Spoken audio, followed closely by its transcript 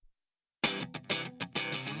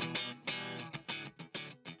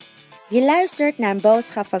Je luistert naar een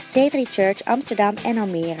boodschap van C3 Church Amsterdam en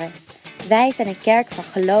Almere. Wij zijn een kerk van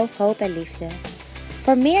geloof, hoop en liefde.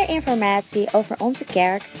 Voor meer informatie over onze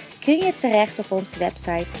kerk kun je terecht op onze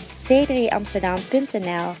website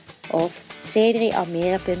c3amsterdam.nl of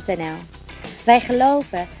c3almere.nl. Wij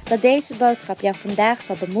geloven dat deze boodschap jou vandaag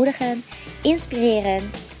zal bemoedigen,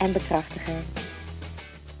 inspireren en bekrachtigen.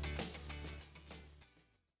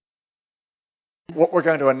 What we're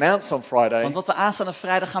going to announce on Friday Want wat we aanstaande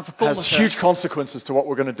vrijdag gaan has verkondigen, huge consequences to what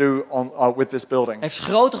we're going to do with this building, heeft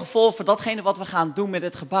grote gevolgen voor datgene wat we gaan doen met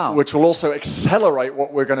dit gebouw. which will also accelerate what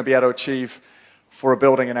we're going to be able to achieve for a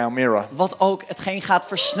building in Almere. Wat ook hetgeen gaat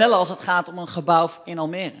versnellen als het gaat om een gebouw in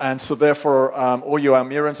Almere. And so therefore, all you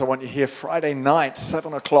Almerans, I want you here Friday night,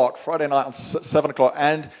 7 o'clock, Friday night on 7 o'clock,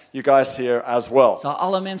 and you guys here as well. Zo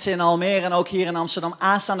alle mensen in Almere en ook hier in Amsterdam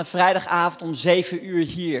aanstaande vrijdagavond om 7 uur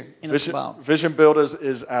hier in het gebouw. Vision Builders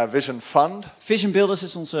is our Vision Fund. Vision Builders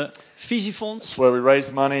is onze visiefonds. It's where we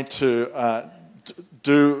raise money to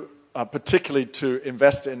particularly to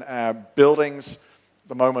invest in our buildings.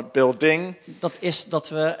 The moment building. Dat is dat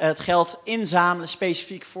we het geld inzamelen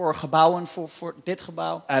specifiek voor gebouwen, voor dit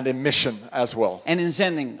gebouw. And in mission as well. En in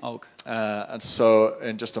zending ook. And so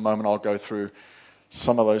in just a moment I'll go through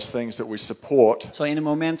some of those things that we support. Zo in een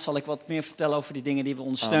moment zal ik wat meer vertellen over die dingen die we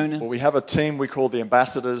ondersteunen. Well, we have a team we call the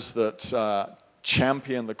ambassadors that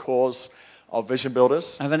champion the cause of Vision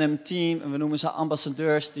Builders. En we hebben een team en we noemen ze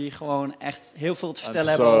ambassadeurs die gewoon echt heel veel te vertellen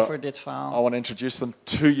And hebben so over dit verhaal. I want to introduce them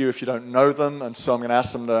to you if you don't know them. And so I'm going to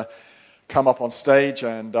ask them to come up on stage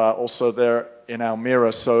and also they're in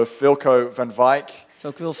Almere. So Vilko van Wijk. Zo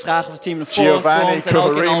ik wil vragen of het team naar voren Giovanni komt en ook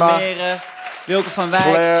in Kuburima, Almere. Wilke van Wijk,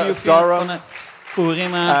 Claire Giovanni Durham, van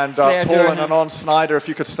Kuburima, And Claire Paul and Durham. Anon Snyder, if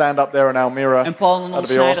you could stand up there in Almere. En Paul en Anon that'd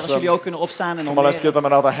be Snyder, als awesome. jullie ook kunnen opstaan in Come on, let's give Almere.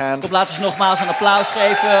 them another hand. Kom, laten we ze nogmaals een applaus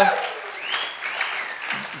geven.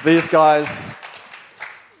 These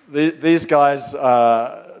guys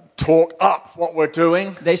talk up what we're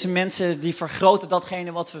doing. Deze mensen die vergroten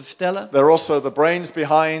datgene wat we vertellen. They're also the brains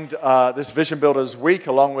behind this Vision Builders Week,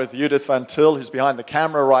 along with Judith Van Til, who's behind the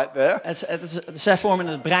camera right there. Zij vormen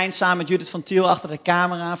het brein samen met Judith van Tiel achter de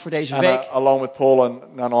camera voor deze And week. along with Paul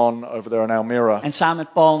and Nanon over there in Almere. En samen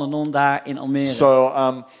met Paul en Anon daar in Almere. So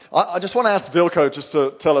I just want to ask Vilko just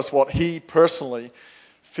to tell us what he personally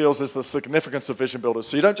feels is the significance of Vision Builders.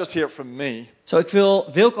 So you don't just hear it from me. Zo, ik wil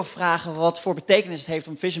Wilco vragen wat voor betekenis het heeft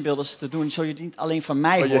om Vision Builders te doen. Zo je het niet alleen van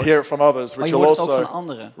mij But you hoort, hear it from others, maar which je you'll hoort het ook also van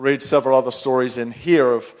anderen. read several other stories in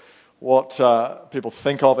here of what people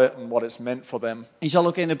think of it and what it's meant for them. En je zal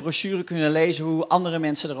ook in de brochure kunnen lezen hoe andere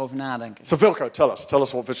mensen erover nadenken. So Vilko, tell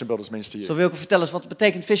us what Vision Builders means to you. Zo Wilco, vertel eens, wat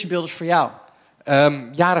betekent Vision Builders voor jou?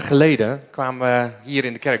 Jaren geleden kwamen we hier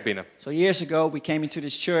in de kerk binnen. So years ago we came into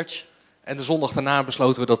this church. En de zondag daarna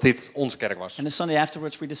besloten we dat dit onze kerk was. And the Sunday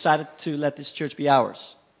afterwards we decided to let this church be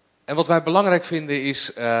ours. En wat wij belangrijk vinden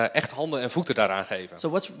is echt handen en voeten daaraan geven. So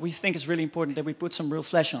what we think is really important that we put some real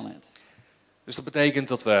flesh on it. Dus dat betekent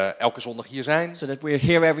dat we elke zondag hier zijn. So that we're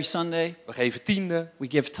here every Sunday. We geven tiende. We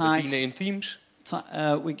give We tithes. dienen in teams.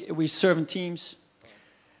 We serve in teams.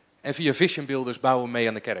 En via Vision Builders bouwen we mee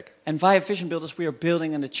aan de kerk. And via Vision Builders we are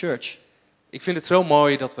building in the church. Ik vind het zo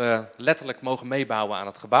mooi dat we letterlijk mogen meebouwen aan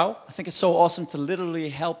het gebouw. I think it's so awesome to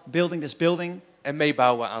literally help building this building En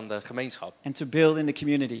meebouwen aan de gemeenschap. and to build in the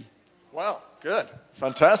community. Wow, good,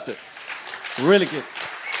 fantastic. Really good.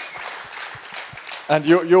 And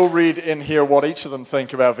you'll read in here what each of them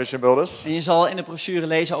think about Vision Builders. En je zal in de brochure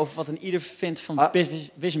lezen over wat een ieder vindt van Vision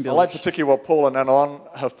I like Builders. particularly what Paul and Anon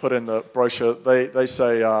have put in the brochure. They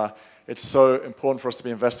say it's so important for us to be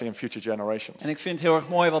investing in future generations. En ik vind het heel erg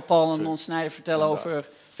mooi wat Paul en Anon Snyder vertellen over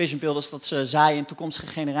Vision Builders, dat ze zaaien in toekomstige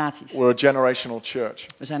generaties. We're a generational church.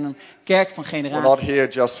 We zijn een kerk van We're not generaties. here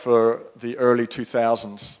just for the early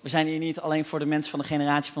 2000s. We zijn hier niet alleen voor de mensen van de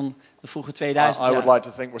generatie van de vroege I 2000 would jaar. like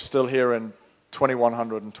to think we're still here in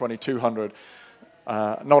 2100 and 2200.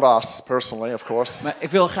 Not us personally, of course. Maar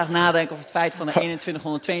ik wil graag nadenken over het feit van de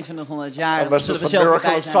 2100, 2200 jaar. Daar Unless zullen there's we some zelf miracle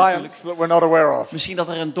bij of zijn natuurlijk. science that we're not aware of. Misschien dat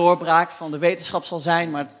er een doorbraak van de wetenschap zal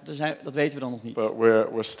zijn, maar dat weten we dan nog niet. But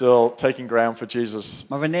we're still taking ground for Jesus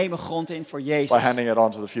Maar we nemen grond in voor by Jezus handing it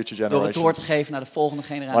on to the future door het door te generations. geven naar de volgende My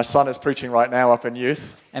generatie. son is preaching right now up in youth.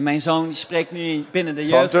 En mijn zoon die spreekt nu binnen de So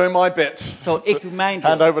I'm jeugd. doing my bit. Zo, ik doe mijn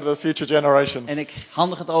Hand deel. over to the future generations. En ik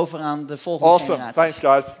handig het over aan de volgende Awesome. generatie. Thanks,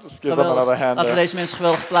 guys. Let's give them Geweldig. another hand Laten we there. deze mensen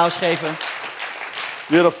geweldig applaus geven.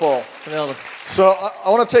 Beautiful. Geweldig. So I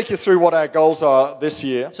want to take you through what our goals are this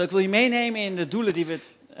year Zo, ik wil je meenemen in de doelen die we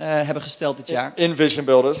hebben gesteld dit jaar. in Vision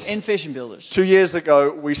Builders. In Vision Builders. 2 years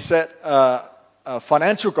ago, we set a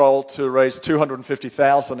financial goal to raise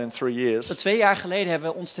 250,000 in 3 years. Zo 2 jaar geleden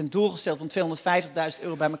hebben we ons ten doel gesteld om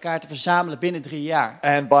 €250.000 bij elkaar te verzamelen binnen 3 jaar.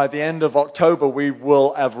 And by the end of October, we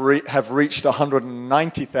will have reached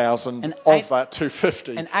 190,000 of that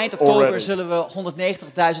 250 En eind oktober already. zullen we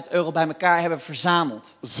 €190.000 bij elkaar hebben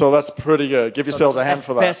verzameld. So that's pretty good. Give yourselves a hand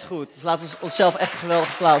for that. Best goed. Dus laten we onszelf echt een geweldig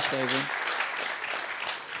applaus geven.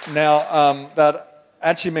 Now, that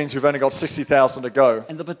actually means we've only got 60,000 to go.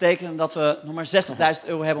 En dat betekent dat we nog maar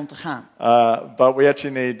 €60.000 hebben om te gaan. But we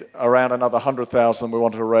actually need around another 100,000 we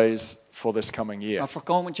want to raise for this coming year. Maar voor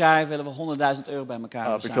komend jaar willen we €100.000 bij elkaar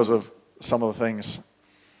verzamelen. Because of some of the things I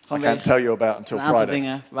Vanwege can't tell you about until een aantal Friday.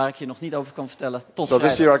 dingen waar ik je nog niet over kan vertellen tot So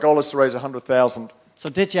this vrijdag. year our goal is to raise 100,000.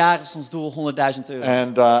 Zo dit jaar is ons doel €100.000.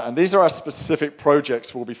 And these are our specific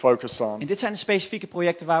projects we'll be focused on. En dit zijn de specifieke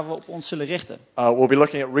projecten waar we op ons zullen richten. We'll be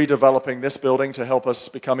looking at redeveloping this building to help us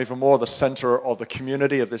become even more the center of the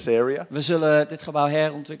community of this area. We zullen dit gebouw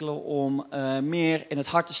herontwikkelen om meer in het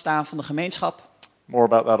hart te staan van de gemeenschap. More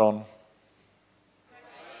about that on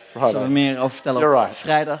Daar zullen we Friday. meer over vertellen You're op right.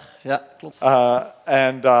 vrijdag. Ja, klopt.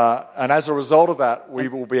 And as a result of that, we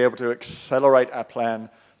will be able to accelerate our plan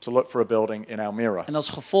to look for a building in Almere. En als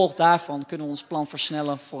gevolg daarvan kunnen we ons plan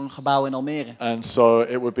versnellen voor een gebouw in Almere. And so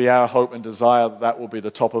it would be our hope and desire that will be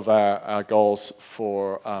the top of our goals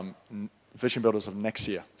for Vision Builders of next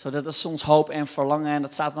year. Zo, dat is ons hoop en verlangen en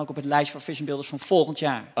dat staat dan ook op het lijstje van Vision Builders van volgend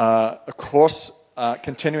jaar. Of course,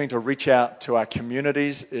 continuing to reach out to our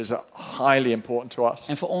communities is highly important to us.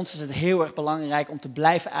 En voor ons is het heel erg belangrijk om te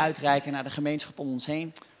blijven uitreiken naar de gemeenschap om ons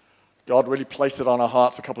heen. God really placed it on our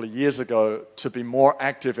hearts a couple of years ago to be more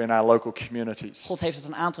active in our local communities. God heeft het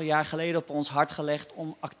een aantal jaar geleden op ons hart gelegd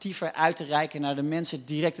om actiever uit te reiken naar de mensen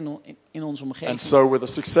direct in onze omgeving. And so with the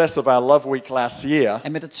success of our Love Week last year,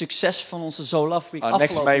 En met het succes van onze So Love Week next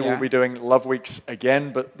afgelopen May we'll jaar be doing Love Weeks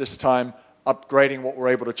again, but this time upgrading what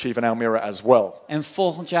we're able to achieve in Almere as well. En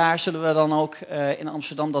volgend jaar zullen we dan ook in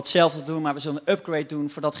Amsterdam datzelfde doen, maar we zullen een upgrade doen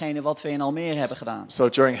voor datgene wat we in Almere hebben gedaan. So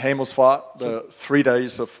during Hemelsvaart, the 3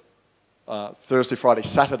 days of Thursday, Friday,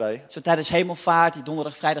 Saturday, Zo tijdens Hemelvaart, die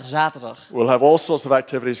donderdag, vrijdag, zaterdag, we'll have all sorts of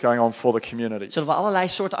activities going on for the community. zullen we allerlei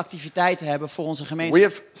soorten activiteiten hebben voor onze We gemeenschap.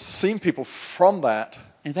 have seen people from that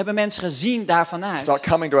En we hebben mensen gezien daarvan uit start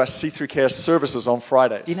coming to our C3 Care services on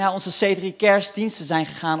Fridays. die naar onze C3 Cares diensten zijn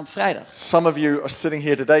gegaan op vrijdag. Some of you are sitting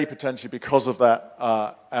here today potentially because of that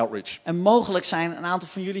outreach. En mogelijk zijn een aantal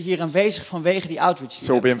van jullie hier aanwezig vanwege die outreach. die So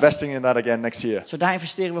we'll we be hebben. investing in that again next year. Zo daar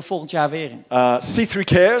investeren we volgend jaar weer in. C3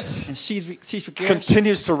 Cares En C3 Cares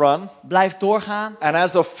continues to run. blijft doorgaan. And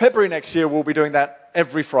as of February next year, we'll be doing that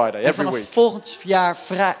every Friday, En every vanaf week. volgend jaar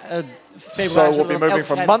februari So zullen we'll we be dat elke moving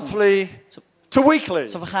from vrijdag doen. monthly to weekly.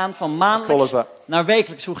 Dus we gaan van Cool maandelijks is that? naar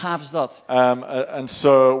wekelijks. Hoe gaaf is dat? And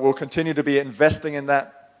so we'll continue to be investing in that.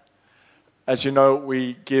 As you know,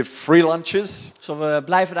 we give free lunches. Zo we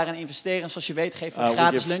blijven daarin investeren. Zoals je weet geven we We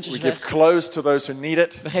gratis give lunches clothes weg. to those who need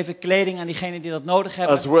it, We geven kleding aan diegenen die dat nodig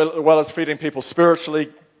hebben. as well as feeding people spiritually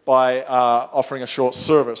by offering a short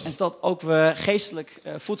service. En dat ook we geestelijk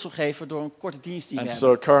voedsel geven door een korte dienst die we And hebben.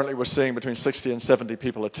 so currently we're seeing between 60 and 70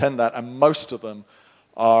 people attend that, and most of them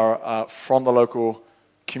are from the local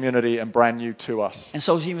community and brand new to us. En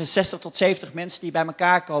zo zien we 60 tot 70 mensen die bij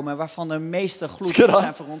elkaar komen, waarvan de meeste good, gloednieuw huh?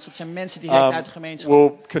 zijn voor ons. Dat zijn mensen direct uit de gemeenschap.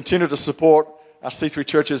 We'll continue to support our C3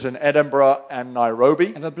 churches in Edinburgh and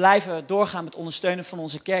Nairobi. En we blijven doorgaan met ondersteunen van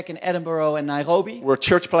onze kerk in Edinburgh en Nairobi. We're a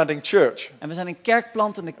church planting church. En we zijn een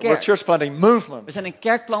kerkplantende We're a kerk. church planting movement. We zijn een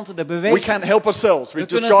kerkplantende We beweging. can't help ourselves. We We've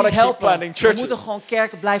just kunnen got het to niet keep helpen. planting We moeten churches. gewoon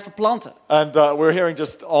kerken blijven planten. And we're hearing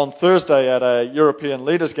just on Thursday at a European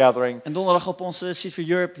leaders gathering En donderdag op onze C3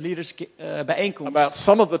 Europe Leaders bijeenkomst about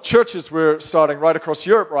some of the churches we're starting right across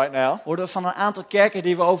Europe right now. hoorden we van een aantal kerken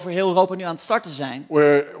die we over heel Europa nu aan het starten zijn.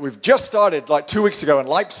 We've just started like 2 weeks ago in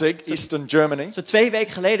Leipzig, Eastern Germany. Zo 2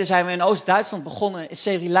 weken geleden zijn we in Oost-Duitsland begonnen in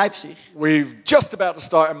serie Leipzig. We've just about to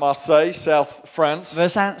start in Marseille, South France. We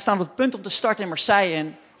staan op het punt om te starten in Marseille in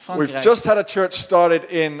We've Frankrijk. just had a church started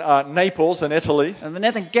in Naples in Italy. We hebben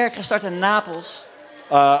net een kerk gestart in Napels,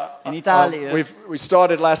 Uh, in Italië. we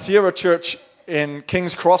started last year a church in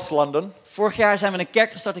King's Cross, London. Vorig jaar zijn we een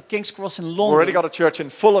kerk gestart in King's Cross in We already Londen. got a church in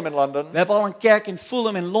Fulham in London We hebben al een kerk in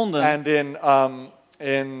Fulham in Londen. and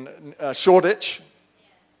in Shoreditch.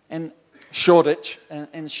 En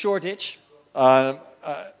Shoreditch.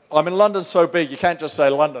 I'm in London so big you can't just say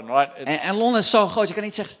London, right? It En Londen is zo groot, je kan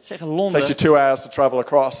niet zeggen Londen. takes you 2 hours to travel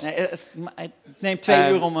across. Nee, het neemt 2 And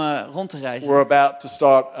uur om rond te reizen. We're about to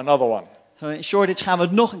start another one, Zo in Shoreditch gaan we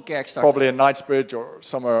nog een kerk starten. probably in Knightsbridge or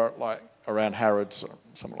somewhere like around Harrods or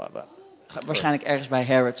something like that. Waarschijnlijk ergens bij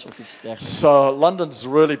Harrods of iets dergelijks. So London's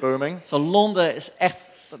really booming. Zo Londen is echt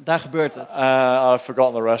Daar gebeurt het. I've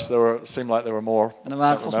forgotten the rest. Seemed like there were more. En er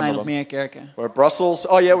waren Can't volgens mij nog remember them. meer kerken. We're at Brussels.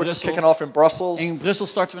 Oh yeah, we're just Brussels. kicking off in Brussels. In Brussel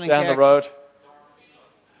starten we een Down the kerk. road.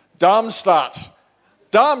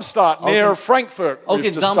 Darmstadt, near in- Frankfurt. Ook We've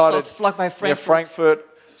in just Darmstadt, started vlakbij near Frankfurt. Frankfurt.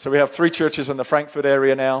 So we have 3 churches in the Frankfurt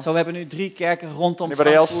area now. Zo, we hebben nu 3 kerken rondom Anybody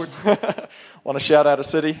else Frankfurt. want to shout out a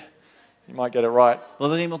city? You might get it right.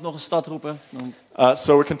 Wil er iemand nog een stad roepen? Dan-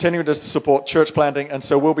 So we're continuing to support church planting, and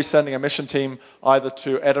so we'll be sending a mission team either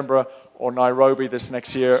to Edinburgh or Nairobi this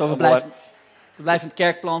next year. Zo, And we blijven het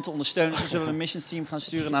kerkplanten ondersteunen. Zo zullen we een missionsteam gaan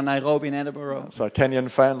sturen naar Nairobi en Edinburgh. so Kenyan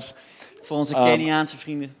fans. Voor onze Keniaanse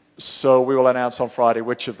vrienden. So we will announce on Friday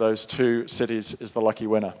which of those 2 cities is the lucky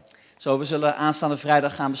winner. Zo, we zullen aanstaande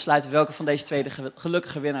vrijdag gaan besluiten welke van deze 2 de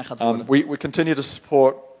gelukkige winnaar gaat worden. We continue to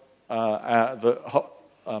support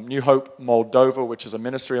New Hope Moldova, which is a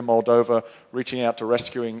ministry in Moldova, reaching out to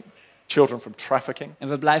rescuing children from trafficking. En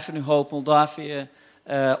we blijven nu Hoop Moldavië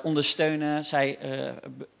ondersteunen. Zij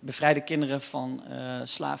bevrijden kinderen van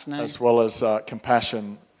slavernij. As well as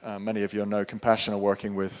Compassion. Many of you know Compassion are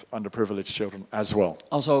working with underprivileged children as well.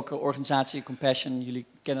 Als ook organisatie Compassion. Jullie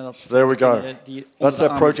kennen dat. So there we go. Die That's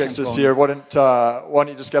their projects this year. Why don't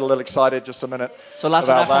you just get a little excited just a minute Zo laten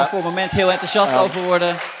we daar about gewoon that. voor een moment heel enthousiast over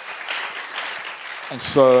worden. And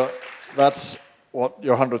so that's what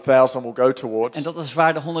your 100,000 will go towards. En dat is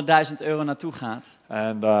waar de 100.000 euro naartoe gaat.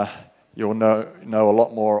 And you'll know a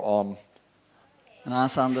lot more on. En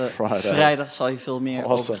aanstaande Friday. vrijdag zal je veel meer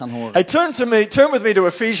over gaan horen. Hey, turn with me to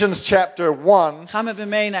Ephesians chapter 1. Ga met me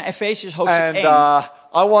mee naar Efesiërs hoofdstuk And 1.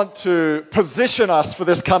 I want to position us for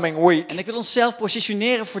this coming week. En ik wil onszelf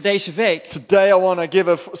positioneren voor deze week. Today I want to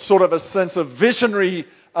give sort of a sense of visionary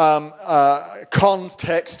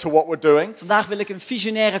context to what we're doing. Vandaag wil ik een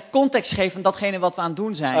visionaire context geven van datgene wat we aan het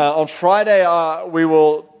doen zijn. On Friday we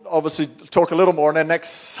will obviously talk a little more, and then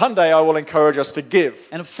next Sunday I will encourage us to give.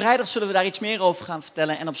 En op vrijdag zullen we daar iets meer over gaan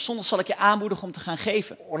vertellen. En op zondag zal ik je aanmoedigen om te gaan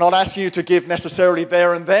geven. We're not asking you to give necessarily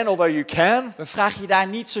there and then, although you can. We vragen je daar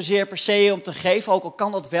niet zozeer per se om te geven, ook al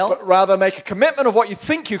kan dat wel. But rather make a commitment of what you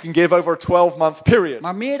think you can give over a 12-month period.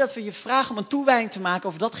 Maar meer dat we je vragen om een toewijding te maken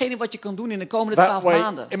over datgene wat je kan doen in de komende That 12 way,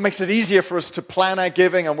 maanden. it makes it easier for us to plan our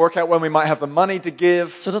giving and work out when we might have the money to give.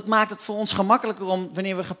 Zodat maakt het voor ons gemakkelijker om,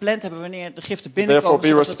 wanneer we gepland hebben, wanneer de giften Therefore, binnenkomen. be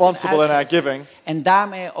zodat we het kunnen responsible in our uitgeven. giving. En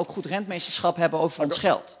daarmee ook goed rentmeesterschap hebben over ons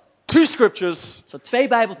geld. 2 scriptures, Zo 2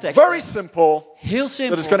 bijbelteksten. very simple, Heel that is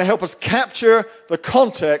simpel. going to help us capture the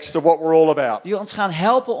context of what we're all about. Die ons gaan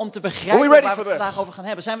helpen om te Are we begrijpen ready waar we for het vandaag this? over gaan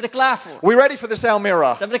hebben. Zijn we er klaar voor? Are we ready for this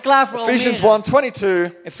Almira? Zijn we er klaar voor? Ephesians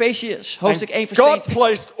Almere? 1:22. Efesiërs hoofdstuk 1 vers God 22.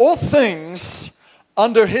 placed all things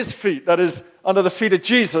under his feet, that is, under the feet of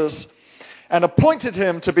Jesus, and appointed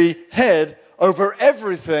him to be head over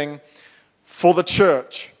everything for the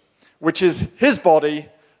church, which is his body,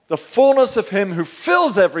 the fullness of him who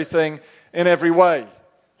fills everything in every way.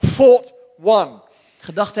 Thought 1.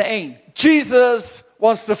 Gedachte 1. Jesus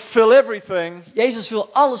wants to fill everything Jezus wil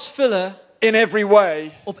alles vullen in every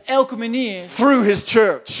way op elke manier through his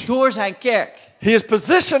church. door zijn kerk. He has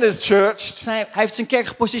positioned his church Hij heeft zijn kerk to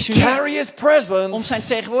gepositioneerd carry his om presence, zijn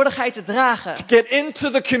tegenwoordigheid te dragen. get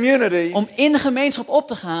into the community, Om in de gemeenschap op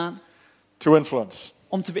te gaan. to influence.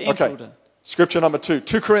 Om te Okay. beïnvloeden. Scripture number 2,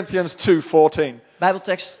 2 Corinthians 2:14.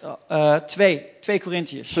 Bijbeltekst 2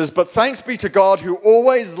 Korintiërs. Says, but thanks be to God who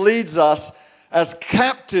always leads us as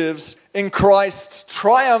captives in Christ's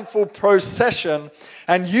triumphal procession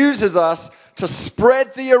and uses us to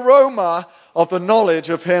spread the aroma of the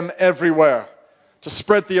knowledge of him everywhere. To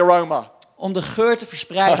spread the aroma. Om de geur te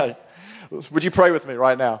verspreiden. Hey, would you pray with me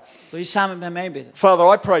right now? Wil je samen met mij meebidden?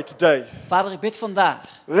 Father, I pray today Vader, ik bid vandaag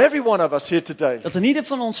that every one of us here today dat er ieder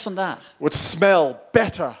van ons vandaag would smell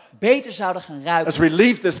better beter zouden gaan ruiken as we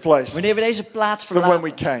leave this place wanneer we deze plaats than when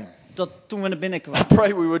we verlaten. came. Dat toen we naar binnen I kwamen. pray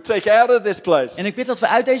we would take out of this place En ik bid dat we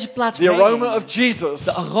uit deze plaats the aroma meenemen of Jesus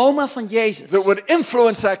de aroma van Jezus. that would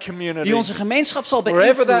influence our Die community, onze gemeenschap zal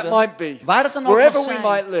wherever that beïnvloeden. might be, Waar dat dan ook wherever mag we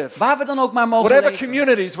zijn. might live, Waar we dan ook maar mogen whatever leven.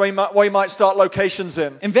 communities we might start locations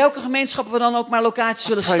in. In welke gemeenschappen we dan ook maar locaties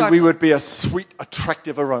zullen Pray we starten. would be a sweet,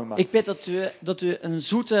 attractive aroma. Ik bid dat u een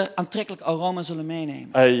zoete, aantrekkelijk aroma zullen meenemen.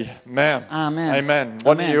 Amen. Amen. Amen.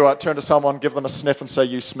 Why don't you turn to someone, give them a sniff and say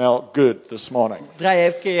you smell good this morning.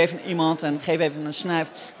 Keer even naar iemand en geef even een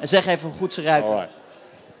snuif. En zeg even hoe goed ze ruiken. All right.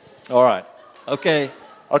 All right. Oké,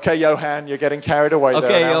 Okay, Johan, you're getting carried away oké,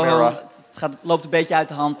 there in Johan. Almira. Het loopt een beetje uit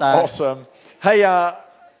de hand daar. Awesome. Hey,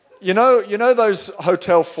 you know those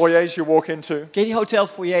hotel foyers you walk into? Ken je die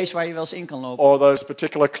hotelfoyers waar je wel eens in kan lopen? Or those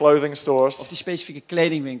particular clothing Of stores die specifieke that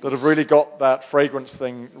kledingwinkels? have really got that fragrance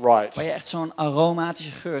thing right? Waar je echt zo'n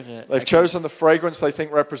aromatische geur They've herkent. chosen the fragrance they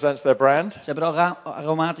think represents their brand. Ze hebben de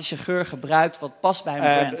aromatische geur gebruikt wat past bij hun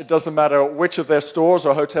And brand. it doesn't matter which of their stores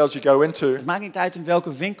or hotels you go into. Het maakt niet uit in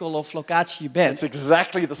welke winkel of locatie je bent. It's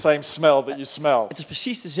exactly the same smell that you smell. Het is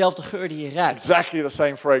precies dezelfde geur die je ruikt. Exactly the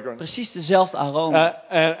same fragrance. Precies dezelfde aroma.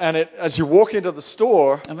 And as you walk into the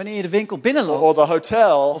store En wanneer je de winkel or binnenloopt, the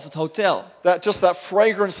hotel, of het hotel, just that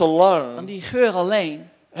fragrance dan alone die geur alleen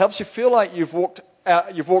helps you feel like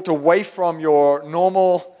you've walked away from your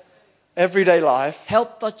normal everyday life,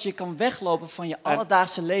 helpt dat je kan weglopen van je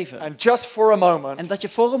alledaagse leven. and just for a moment, En dat je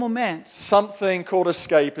voor een moment, something called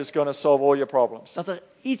escape is going to solve all your problems. dat er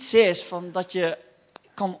iets is van dat je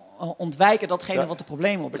kan ontwijken datgene wat de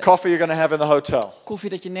problemen The oplevert. coffee you're going to have in the hotel, Koffie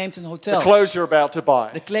dat je neemt in een the hotel, clothes you're about to buy,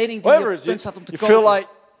 de kleding die whatever je it op is, punt staat om te you feel kopen. like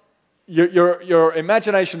your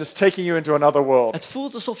imagination is taking you into another world. Het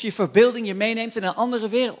voelt alsof je verbeelding je meeneemt in een andere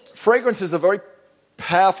wereld. Fragrance is a very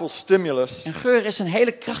powerful stimulus En geur is een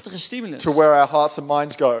hele krachtige stimulus. to where our hearts and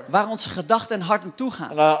minds go. Waar onze gedachten en hart naartoe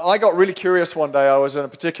gaan. And I got really curious one day. I was in a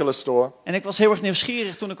particular store, En ik was heel erg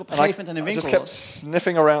nieuwsgierig toen ik op een and gegeven moment in I een just winkel kept was.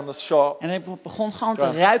 sniffing around the shop. En ik begon gewoon te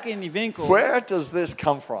Go. ruiken in die winkel. Where does this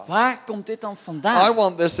come from? Waar komt dit dan I vandaan?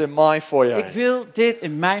 want this in my foyer. Ik wil dit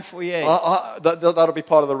in mijn foyer. That'll be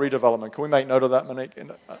part of the redevelopment. Can we make note of that, Monique?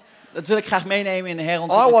 Dat wil ik graag meenemen in de I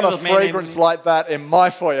herontwikkeling. want Ik a wil dat meenemen. fragrance like that in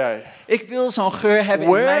my foyer. Ik wil zo'n geur hebben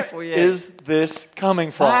in mijn Where foyer. is this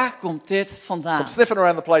coming from? Waar komt dit So vandaan? I'm sniffing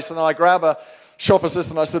around the place, and then I grab a shop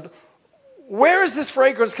assistant. I said, "Where is this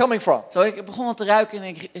fragrance coming from?" Zo, ik begon al te ruiken en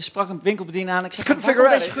ik sprak een winkelbediener aan. Ik zei, couldn't waar figure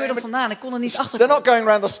komt out deze it. geur dan vandaan? Ik kon er niet achter They're komen. not going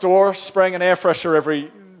around the store spraying an air freshener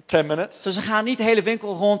every 10 minutes. Zo, ze gaan niet de hele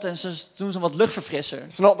winkel rond en ze doen ze wat luchtverfrisser.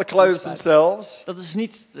 It's not the clothes themselves. Dat is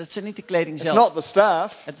niet de kleding It's zelf. not the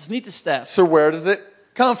staff. Het is niet de staff. So where does it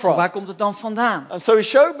come from? Waar komt het dan vandaan? And so he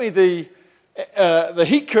showed me the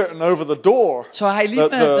heat curtain over the door. Zo, hij liet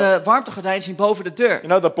me de warmtegordijn zien boven de deur. You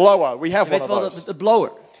know, the blower. We Je have one weet of wel, those. de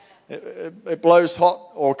blower. It blows hot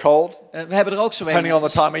or cold. We hebben er ook zo een. Depending on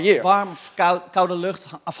the time of year. Warm of koude lucht,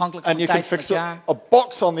 afhankelijk van And de you can tijd van fix het jaar. a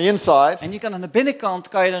box on the inside, En je kan aan de binnenkant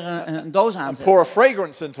kan je er een doos aanzetten. pour a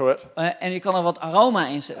fragrance into it, En je kan er wat aroma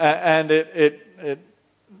in zetten. and it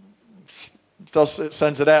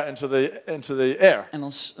sends it out into the air. En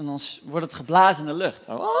dan wordt het geblazen in de lucht.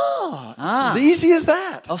 As easy as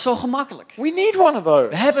that. Oh, zo gemakkelijk. We need one of those.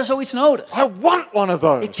 We hebben zoiets nodig. I want one of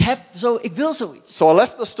those. Ik wil zoiets. So I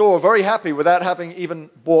left the store very happy without having even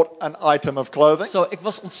bought an item of clothing. Zo, ik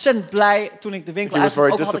was ontzettend blij toen ik de winkel He was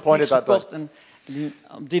uitkwam. very Ook al had ik niets disappointed that gekocht.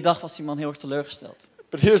 En op die dag was die man heel erg teleurgesteld.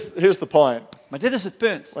 But here's the point. Maar dit is het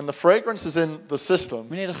punt. When the fragrance is in the system,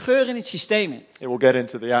 Wanneer de geur in het systeem is, it will get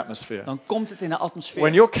into the atmosphere. dan komt het in de atmosfeer.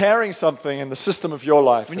 When you're carrying something in the system of your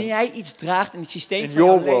life, Wanneer jij iets draagt in het systeem In van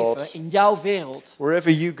jouw your world, leven, in jouw wereld,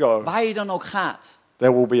 wherever you go, waar je dan ook gaat,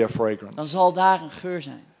 there will be a dan fragrance. zal daar een geur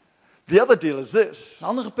zijn. The other deal is this. Het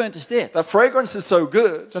andere punt is dit. That fragrance is so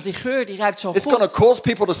good, Dat die geur die ruikt zo it's going to goed. cause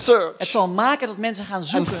people to search Het zal maken dat mensen gaan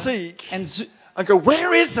zoeken. seek. En and go,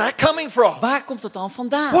 where is that coming from? waar komt het dan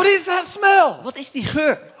vandaan? What is that smell? Wat is die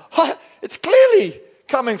geur? It's clearly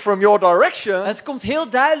coming from your direction, Het komt heel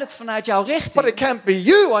duidelijk vanuit jouw but it richting. can't be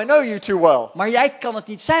you. I know you too well. Maar jij kan het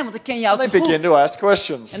niet zijn, want ik ken jou And te they begin goed. to ask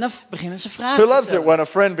questions. En dan beginnen ze Who vragen te loves it stellen. when a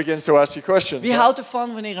friend begins to ask you questions? Wie houdt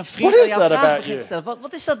ervan wanneer een vriend What is aan jou that vragen about begint te you? stellen?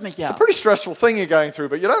 Wat is dat met It's jou? a pretty stressful thing you're going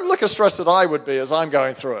through, but you don't look as stressed as I would be as I'm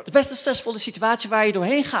going through it. Het is best een stressvolle situatie waar je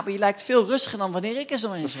doorheen gaat, maar je lijkt veel rustiger dan wanneer ik er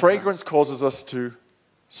zo in The zit. fragrance causes us to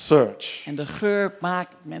search. En de geur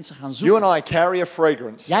maakt mensen gaan You zoeken. and I carry a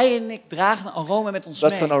fragrance. Jij en ik dragen een aroma met ons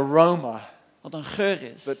That's an mee. aroma Wat een geur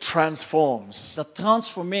is. that transforms Dat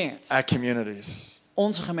transformeert our communities.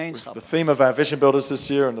 onze gemeenschap. The theme of our Vision Builders this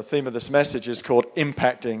year and the theme of this message is called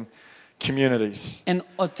impacting communities. En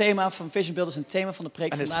het thema van Vision Builders en het thema van de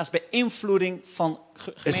preek And vandaag is beïnvloeding van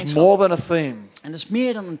It's gemeenschap. more than a theme. En dat is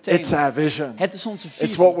meer dan een It's thema. our vision. Het is onze It's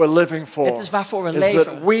visie. what we're living for. Het is waarvoor we Is that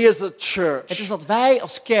leven. we as a Het church, is dat wij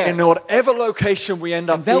als kerk, in whatever location we end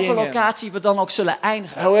in up welke being in, locatie we dan ook zullen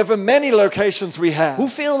eindigen, however many locations we have,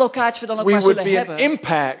 hoeveel locaties we dan ook we maar would zullen be an hebben,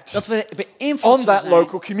 impact dat we beïnvloed on zullen that zijn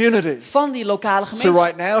local community. van die lokale So gemeenschap.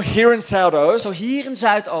 right now, here in Southoost, Zo hier in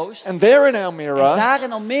Zuidoost, and there in en Almere, daar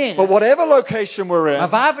in Almere, but whatever location we're maar in,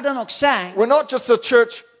 waar we dan ook zijn, we're not just a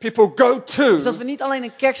church people go is dat to, we niet alleen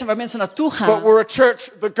een kerk zijn waar mensen naartoe but gaan, we're a church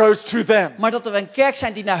that goes to them. maar dat we een kerk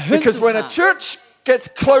zijn die naar hun Because toe when a gaat. church gets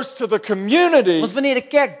close to the community, Want wanneer de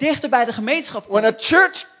kerk dichter bij de gemeenschap when komt, a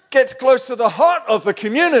church gets close to the heart of the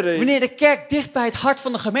community, Wanneer de kerk dicht bij het hart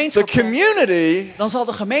van de the gemeenschap komt, community dan zal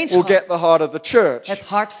de will gemeenschap get the heart of the church. het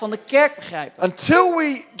hart van de kerk begrijpen. Until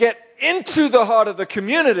we get into the heart of the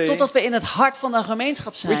community, Totdat we in het hart van de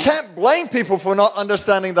gemeenschap we zijn, can't blame people for not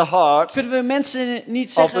understanding the heart kunnen we mensen niet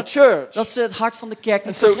of zeggen the church. dat ze het hart van de kerk And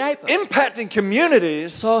niet so begrijpen. impacting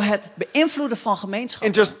communities, Zo het beïnvloeden van in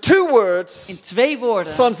gemeenschap just 2 words, in 2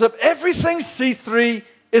 woorden, sums up everything C3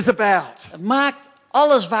 is about. het maakt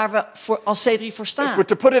alles waar we als C3 voor If staan. we're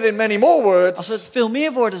to put it in many more Als we words, het veel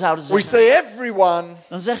meer woorden zouden we zeggen, say everyone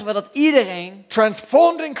dan zeggen we dat iedereen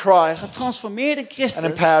transformed in Christ getransformeerd in and Christus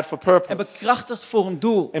empowered for en purpose, bekrachtigd voor een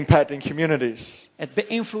doel. impacting communities. Het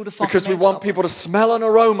beïnvloeden van Because we want gemeenschap. people to smell an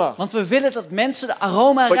aroma. Want we willen dat mensen de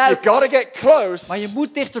aroma But you ruiken. got to get close Maar je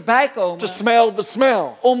moet dichterbij to komen smell the smell.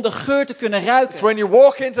 om de geur te kunnen It's ruiken. when you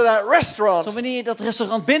walk into that restaurant Zo wanneer je dat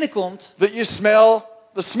restaurant binnenkomt, that you smell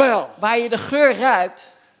the smell. waar je de geur ruikt.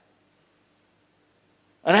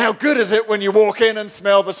 And how good is it when you walk in and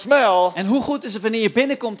smell the smell? En hoe goed is het wanneer je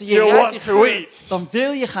binnenkomt en je You ruikt want die to geur. eat. Dan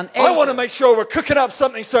wil je gaan I want to eten. make sure we're cooking up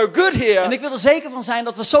something so good En here ik wil er zeker van zijn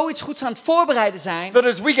dat we zoiets goeds aan het voorbereiden zijn. that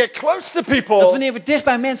as we get close to Dat people, wanneer we dicht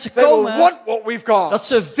bij mensen they will komen, want what we've got. dat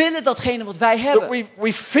ze willen datgene wat wij That hebben.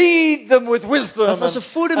 we feed them with wisdom Dat we ze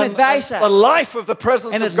voeden met wijsheid. the life of the En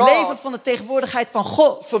presence het of leven God. van de tegenwoordigheid van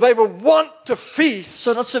God. So they will want to feast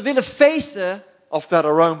Zodat ze willen feesten off that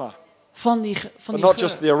aroma. van die But geur. not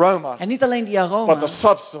just the aroma, En niet alleen die but aroma, the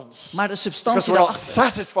substance. maar de Because substantie we're not daarachter.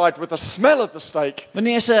 satisfied with the smell of the steak.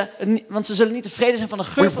 Want ze zullen niet tevreden zijn van de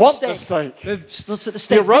geur We van de want the steak. steak. Dat ze de The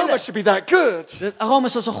steak aroma willen. should be that good. Het aroma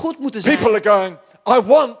zou zo goed moeten zijn. People are going, I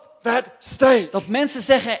want that steak. Dat mensen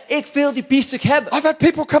zeggen, ik wil die biefstuk hebben. I've had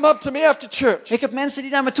people come up to me after church. Ik heb mensen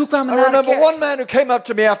die naar me toe kwamen I na de remember kerk. one man who came up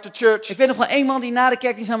to me after church. Ik weet nog wel één man die na de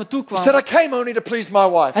kerkdienst naar me toe He said, kwam. I came only to please my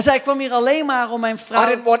wife. Hij zei, ik kwam hier alleen maar om mijn I vrouw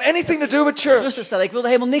didn't want anything to do with gerust church. te stellen. Ik wilde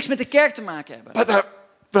helemaal niks met de kerk te maken hebben.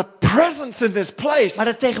 But the presence in this place Maar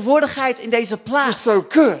de tegenwoordigheid in deze is plaats so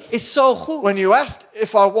good. is zo goed. When you asked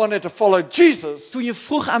if I wanted to follow Jesus, Toen je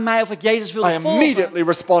vroeg aan mij of ik Jezus I wilde volgen, immediately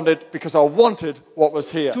responded because I wanted what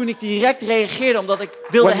was here. toen ik direct reageerde omdat ik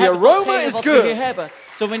wilde When the hebben aroma datgene is wat good. we hier hebben.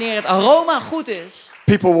 Zo wanneer het aroma goed is,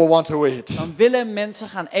 People will want to eat. dan willen mensen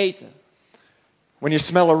gaan eten. When you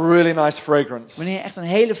smell a really nice fragrance Wanneer je echt een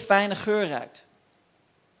hele fijne geur ruikt.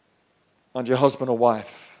 on your husband or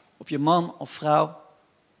wife, Op je man of vrouw,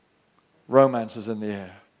 romance is in the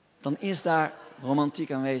air. dan is daar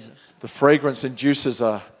romantiek aanwezig. The fragrance induces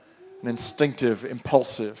an instinctive,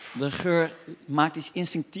 impulsive, De geur maakt iets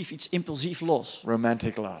instinctief, iets impulsief los.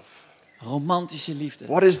 romantic love. Romantische liefde.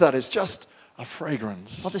 What is that? It's just a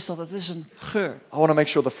fragrance. Wat is dat? Het is een geur. I want to make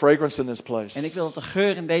sure the fragrance in this place, En ik wil dat de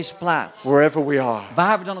geur in deze plaats, wherever we are,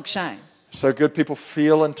 waar we dan ook zijn, so good people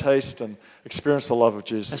feel and taste and experience the love of het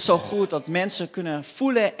Jesus. is zo goed dat mensen kunnen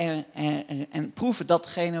voelen en proeven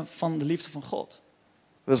datgene van de liefde van God.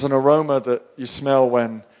 There's an aroma that you smell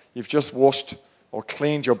when you've just washed or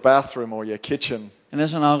cleaned your bathroom or your kitchen. En dat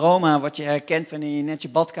is een aroma wat je herkent wanneer je net je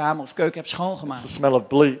badkamer of keuken hebt It's the schoongemaakt. smell of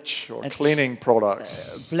bleach or It's- cleaning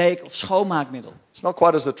products. Bleek of schoonmaakmiddel. It's not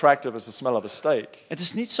quite as attractive as the smell of a steak Het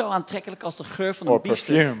is niet zo aantrekkelijk als de geur van or een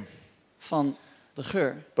biefstuk perfume. van de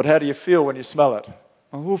geur. But how do you feel when you smell it?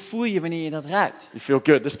 Maar hoe voel je wanneer je dat ruikt? You feel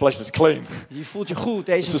good. This place is clean. Je voelt je goed,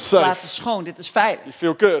 This is deze safe. plaats is schoon, dit is veilig. You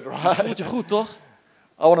feel good, Je voelt right? je goed, toch?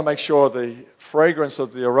 I want to make sure the fragrance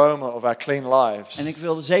of the aroma of our clean En lives ik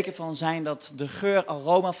wil er zeker van zijn dat de geur,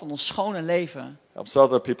 aroma van ons schone leven, helps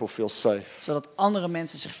other people feel safe zodat andere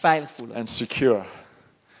mensen zich veilig voelen. and secure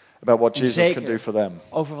about what En Jesus can zeker do for them.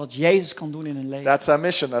 over wat Jezus kan doen in hun leven. That's our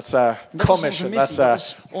mission. That's our Dat is onze commission. missie, That's dat our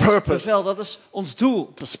is ons purpose. bevel, dat is ons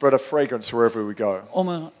doel. To spread a fragrance wherever we go. Om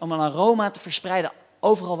een aroma te verspreiden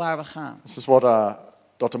overal waar we gaan. This is what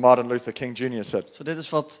Dr. Martin Luther King Jr. said. Zo, dit is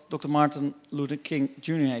wat Dr. Martin Luther King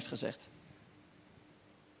Jr. heeft gezegd.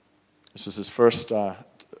 This is his first,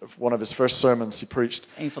 one of his first sermons he preached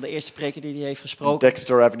Een van de eerste preken die hij heeft in gesproken.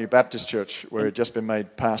 Dexter Avenue Baptist Church, where he'd just been made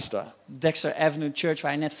pastor. Dexter Avenue Church,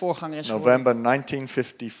 waar hij net voorganger is geworden. November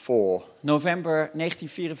 1954. November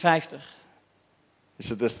 1954. He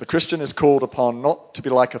said this: the Christian is called upon not to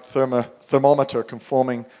be like a thermometer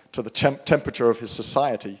conforming to the temperature of his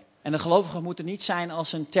society, En de gelovigen moeten niet zijn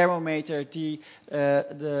als een thermometer die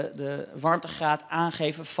de warmtegraad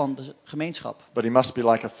aangeven van de gemeenschap. but he must be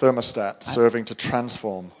like a thermostat serving to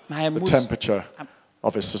transform Maar hij the moet- temperature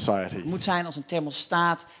of his society. Het moet zijn als een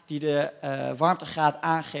thermostaat die de warmtegraad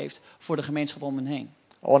aangeeft voor de gemeenschap om hen heen.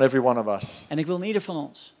 I want every one of us En ik wil in ieder van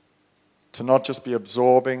ons To not just be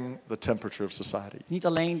absorbing the temperature of society. Niet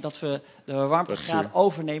alleen dat we de warmtegraad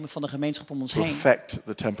overnemen van de gemeenschap om ons To heen. affect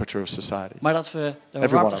the temperature of society. Maar dat we de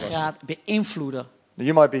Every one of warmtegraad beïnvloeden. Now,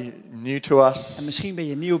 you might be new to us. En misschien ben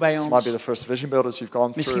je nieuw bij This might be ons. the first vision builders you've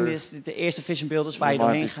gone Misschien through. is dit de eerste Vision Builders waar je You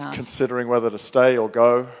doorheen might be gaat. considering whether to stay or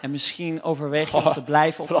go. En misschien overweeg je om te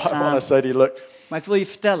blijven of te But I want gaan. to say to you, look, Maar ik wil je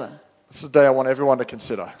vertellen. this is the day I want everyone to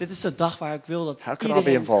consider. Dit is de dag waar ik wil dat How could I be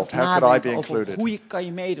iedereen involved? gaat How could I nadenken be over included? hoe kan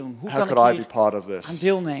je meedoen. Hoe How kan could I ik be hier part of aan this?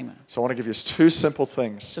 deelnemen. So I want to give you two simple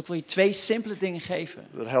things Dus ik wil je 2 simpele dingen geven.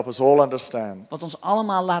 that help us all understand Wat ons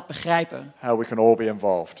allemaal laat begrijpen how we can all be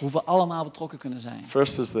involved. hoe we allemaal betrokken kunnen zijn.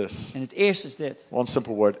 First is this. En het eerste is dit. One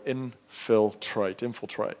simple word, infiltrate.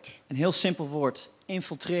 Infiltrate. Een heel simpel woord.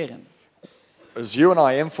 Infiltreren. As you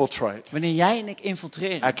and I infiltrate Wanneer jij en ik our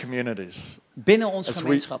infiltreren communities, binnen onze as we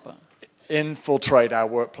gemeenschappen. infiltrate our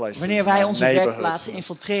workplaces, Wanneer wij our onze neighborhoods, werkplaatsen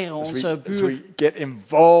infiltreren, as onze we buurt. get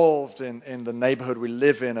involved in the neighborhood we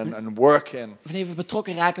live in and work in, Wanneer we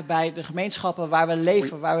betrokken raken bij de gemeenschappen waar we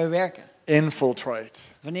leven, waar we werken. infiltrate,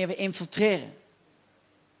 Wanneer we infiltreren.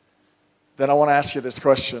 then I want to ask you this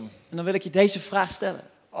question. En dan wil ik je deze vraag stellen.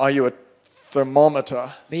 Are you a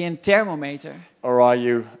thermometer Ben je een thermometer or are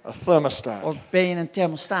you a thermostat? of ben je een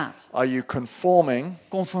thermostaat? Are you conforming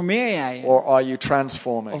Conformeer jij je or are you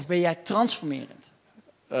transforming? of ben jij transformerend?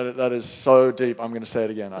 That is so deep. I'm going to say it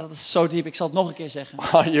again. Dat is zo diep, ik zal het nog een keer zeggen.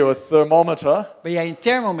 Are you a thermometer Ben jij een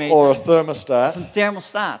thermometer or a of thermostat? een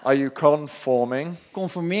thermostaat? Are you conforming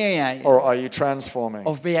Conformeer jij je or are you transforming?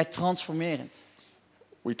 of ben jij transformerend?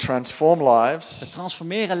 We transform We lives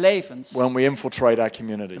transformeren levens when we infiltrate our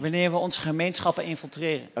community. wanneer we onze gemeenschappen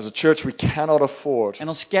infiltreren. As a church, we cannot afford En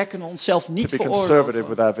als kerk kunnen we onszelf to niet be conservative with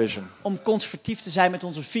veroorloven our vision. om conservatief te zijn met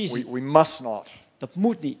onze visie. We must not Dat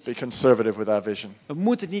moet niet. be conservative with our vision. We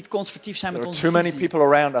moeten niet conservatief zijn There met are onze too many visie.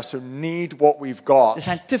 people around us who need what we've Er got.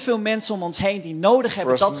 zijn te veel mensen om ons heen die nodig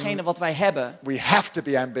hebben For us datgene wat wij hebben. We have to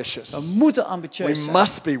be ambitious. We moeten We ambitieus zijn.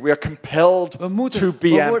 must be. We are compelled We moeten. to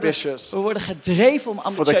be ambitious. We worden gedreven om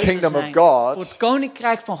ambitieus te kingdom of zijn. God, Voor het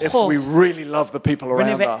koninkrijk van If God. we really love the people Wanneer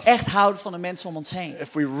around we us. echt houden van de mensen om ons heen.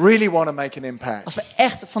 If we really want to make an Als impact. we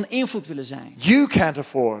echt van invloed willen zijn. You can't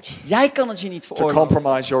afford Jij kan het je niet to veroorloven.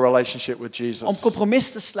 compromise your relationship with Om Jesus.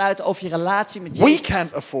 compromis te sluiten over je relatie met We Jezus.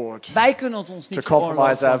 can't afford Wij kunnen het ons to niet compromise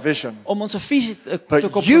our veroorloven vision. om onze visie te But you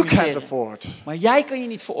can't compromitteren. afford Maar jij kan je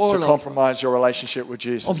niet to veroorloven compromise your relationship with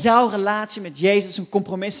om Jesus. jouw relatie met Jezus een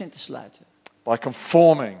compromis in te sluiten. By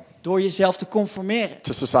conforming Door jezelf te conformeren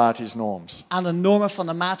to society's norms aan de normen van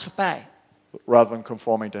de maatschappij. rather than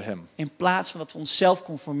conforming to Him. In plaats van dat we onszelf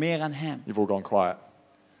conformeren aan Hem. You've all gone quiet.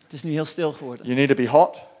 Het is nu heel stil geworden. You need to be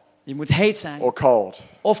hot Je moet heet zijn or cold,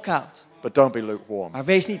 of koud. but don't be lukewarm. Maar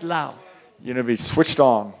wees niet lauw. You need to be switched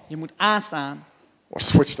on Je moet aanstaan or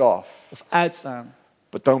switched off, of uitstaan.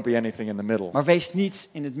 but don't be anything in the middle. Maar wees niets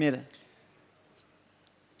in het midden.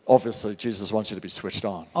 Obviously, Jesus wants you to be switched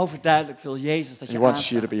on. Overduidelijk wil Jezus dat He je wants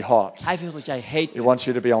you to aanstaat. be hot. Hij wil dat jij heet He bent. wants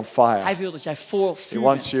you to be on fire. Hij wil dat jij voor He vuur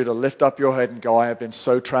wants bent. you to lift up your head and go, I have been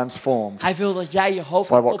so transformed. Hij wil dat jij je hoofd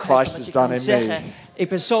By kan what opheffen, Christ dat je has done kan in zeggen, me. ik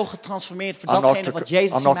ben zo getransformeerd voor I'm datgene wat Jezus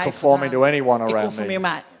I'm in not mij heeft conforming gedaan. to anyone Ik around conformeer me.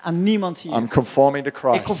 mij aan niemand hier. I'm conforming to Ik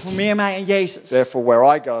Christ. conformeer mij aan Jezus. Therefore,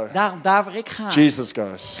 where I go, Daarom, daar waar ik ga, Jesus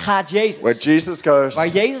goes. gaat Jezus. Where Jesus goes, Waar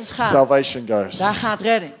Jezus gaat, salvation goes. daar gaat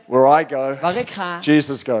redding. Where I go, Waar ik ga,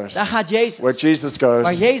 Jesus goes. daar gaat Jezus. Where Jesus goes,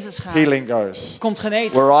 Waar Jezus gaat, healing goes. komt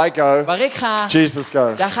genezing. Where I go, Waar ik ga, Jesus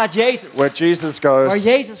goes. daar gaat Jezus. Where Jesus goes, Waar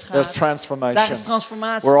Jezus gaat, there's daar transformation. is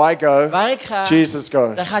transformatie. Where I go, Waar ik ga, Jesus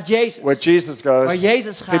goes. daar gaat Jezus. Where Jesus goes, Waar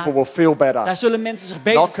Jezus gaat, people will feel better. daar zullen mensen zich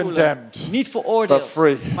beter Not voelen. condemned, Niet veroordeeld, but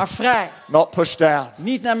free. maar vrij. Not pushed down.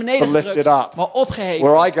 Niet naar beneden But lifted gedrukt, up. maar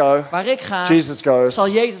opgeheven. Where I go, Waar ik ga, Jesus goes. zal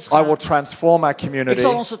Jezus I gaan. will transform our Ik community.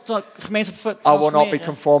 zal onze gemeenschap I will not be transformeren.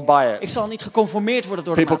 conformed by Ik it. zal niet geconformeerd worden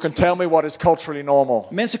door de People can maatschappij. tell me what is culturally normal.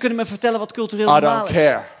 Mensen kunnen me vertellen wat cultureel I normaal don't is.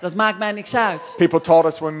 care. Dat maakt mij niks uit. People told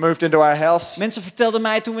us when we moved into our house, Mensen vertelden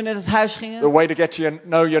mij toen we net het huis the gingen. way to get to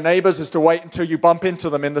know your neighbors is to wait until you bump into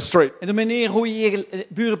them in the street. En de manier hoe je je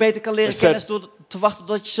buren beter kan leren They kennen is said, door te wachten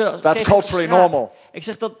tot je ze That's tegenkomt op culturally straat. normal. Ik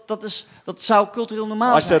zeg dat zou cultureel normaal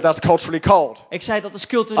I zijn. said that's culturally cold. Ik zei dat is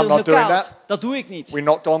cultureel I'm not heel doing koud. that. Dat doe ik niet. We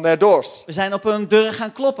knocked on their doors. We zijn op hun deuren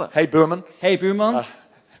gaan kloppen. Hey, Boerman, Hey buurman,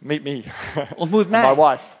 meet me. ontmoet My mij,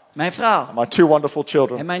 wife, mijn vrouw my two wonderful en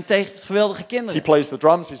children. mijn geweldige He kinderen. plays the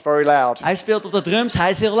drums. He's very loud. Hij speelt op de drums, hij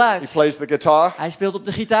is heel He luid. plays the guitar. Hij speelt op de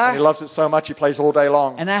And he gitaar loves it so much he plays all day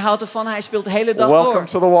long. en hij houdt ervan, hij speelt de hele dag Welcome door.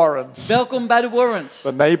 to the Warrens, Welkom bij de Warrens,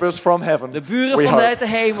 the neighbors from heaven. de buren We van hope. uit de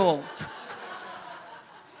hemel.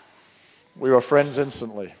 We were friends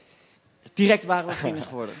instantly. Direct waren we vrienden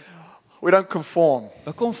geworden. We don't conform.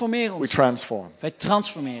 We conformeren We ons. transform. Wij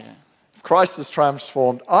transformeren. If Christ has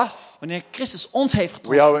transformed us, Wanneer Christus ons heeft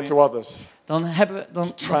we owe it to getransformeerd, others. dan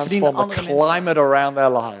verdienen Transform the andere mensen climate around their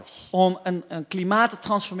lives. om een klimaat te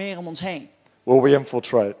transformeren om ons heen. Will we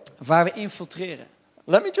infiltrate? Waar we infiltreren.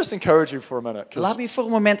 Let me just encourage you for a minute. Laat Because, me je voor een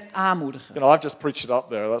moment aanmoedigen. I've just preached it up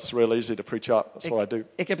there. That's real easy to preach up. That's what I do.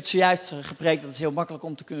 Ik heb het zojuist gepreekt, dat is heel makkelijk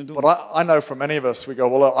om te kunnen doen. But I know for many of us, we go,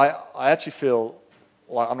 well, look, I actually feel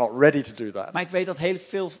like I'm not ready to do that. Maar ik weet dat heel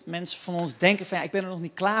veel mensen van ons denken van ja, ik ben er nog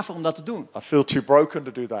niet klaar voor om dat te doen. I feel too broken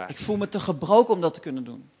to do that. Ik voel me te gebroken om dat te kunnen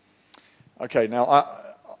doen. Okay, now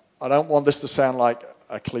I don't want this to sound like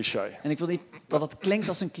a cliche. En ik wil niet dat het klinkt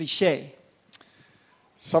als een cliché.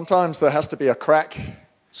 Sometimes there has to be a crack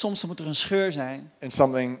Soms moet er een scheur zijn in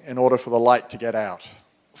something in order for the light to get out.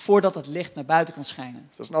 voordat het licht naar buiten kan schijnen.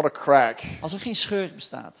 If there's not a crack, Als er geen scheur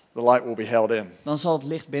bestaat, the light will be held in. dan zal het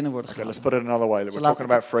licht binnen worden Okay, let's gehouden. put it another way. We're laten talking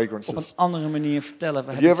we about het op een fragrances. andere manier vertellen.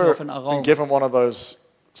 We Have you hebben het hier ever over een been aroma. given one of those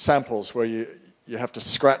samples where you have to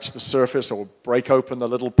scratch the surface or break open the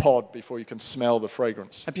little pod before you can smell the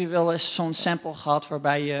fragrance? Heb je wel eens zo'n sample gehad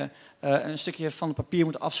waarbij je een stukje van het papier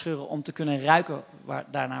moet afscheuren om te kunnen ruiken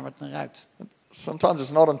daarna wat het naar ruikt? Sometimes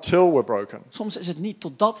it's not until we're broken Soms is het niet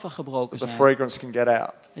totdat we gebroken that the zijn fragrance can get out.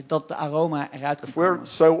 dat de aroma eruit kan If we're komen.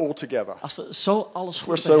 so all together, Als we zo alles we're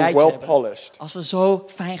goed so bereid well hebben, polished, als we zo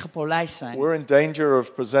fijn gepolijst zijn, we're in danger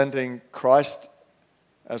of presenting Christ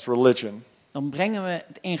as religion dan brengen we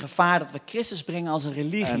het in gevaar dat we Christus brengen als een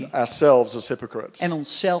religie and ourselves as hypocrites. en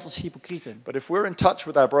onszelf als hypocrieten. But if we're in touch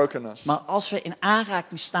with our brokenness, Maar als we in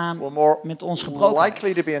aanraking staan we're more met ons gebrokenheid,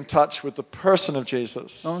 likely to be in touch with the person of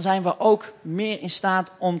Jesus dan zijn we ook meer in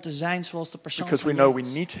staat om te zijn zoals de persoon because we van know we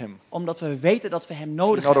Jezus. need him. Omdat we weten dat we hem If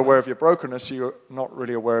nodig you're not aware hebben. of your brokenness, you're not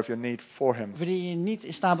really aware of your need for him. Wanneer je niet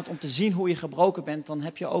in staat bent om te zien hoe je gebroken bent, dan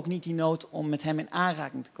heb je ook niet die nood om met hem in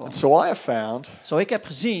aanraking te komen. And so I have found Zo ik heb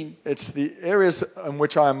gezien, it's the areas in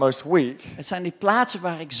which I am most weak het zijn die plaatsen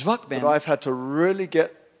waar ik zwak that ben, I've had to really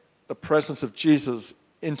get the presence of Jesus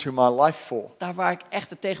into my life for. daar waar ik echt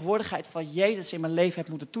de tegenwoordigheid van Jezus in mijn leven heb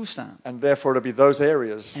moeten toestaan. And therefore it'll be those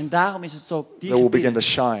areas En daarom is het ook die that will begin to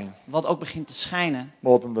gebieden shine wat ook begint te schijnen,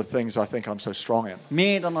 more than the things I think I'm so strong in.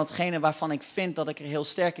 meer dan datgene waarvan ik vind dat ik er heel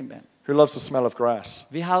sterk in ben. Who loves the smell of grass?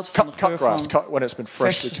 Wie houdt van de Cut geur grass, van cut when it's been vers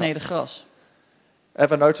freshly cut. gesneden gras?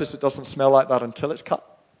 Ever noticed it doesn't smell like that until it's cut?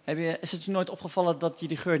 Is het je nooit opgevallen dat je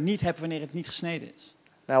die geur niet hebt wanneer het niet gesneden is?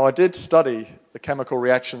 Now I did study the chemical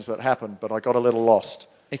reactions that happen, but I got a little lost.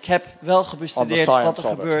 Ik heb wel gebestudeerd science wat er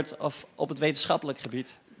of it. gebeurt op het wetenschappelijk gebied.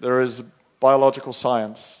 There is biological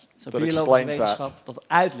science Zo'n that biologische explains that. wetenschap dat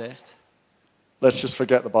uitlegt. Let's just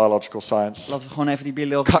forget the biological science. Laten we gewoon even die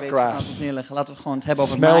biologische Cut wetenschap grass. naast ons neerleggen. Laten we gewoon het hebben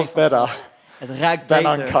over Smells maaien van better gras. Het ruikt than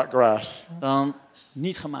beter uncut grass. dan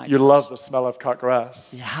niet gemaaid You gras. love the smell of cut grass.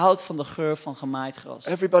 Je houdt van de geur van gemaaid gras.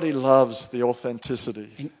 Everybody loves the authenticity.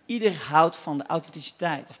 En ieder houdt van de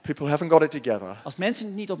authenticiteit. People haven't got it together, Als mensen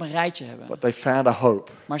het niet op een rijtje hebben, but they found a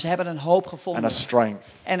hope maar ze hebben een hoop and gevonden a strength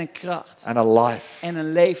en een kracht and a life en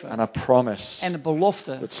een leven and a promise en een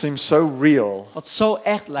belofte that seems so real wat zo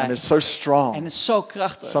echt and lijkt is so en strong. is zo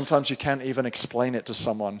krachtig. Sometimes you can't even explain it to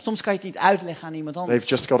someone. Soms kan je het niet uitleggen aan iemand anders. They've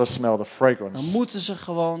just got to smell the Dan fragrance moeten ze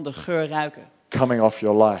gewoon de geur ruiken. coming off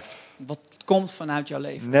your life. Wat komt vanuit jouw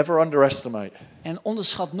leven. Never underestimate En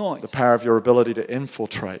onderschat the nooit power of your ability to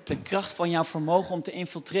infiltrate de kracht van jouw vermogen om te and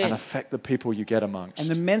infiltreren. affect the people you get En amongst.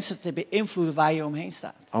 de mensen te beïnvloeden waar je omheen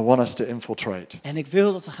staat. I want us to infiltrate. En ik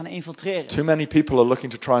wil dat we gaan infiltreren. Too many people are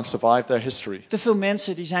looking to try and survive their history Te veel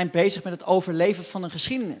mensen die zijn bezig met het overleven van een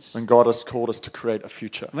geschiedenis. when God has called us to create a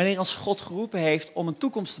future. Wanneer ons God geroepen heeft om een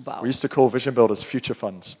toekomst te We bouwen. used to call vision builders future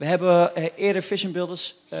funds. We hebben eerder Vision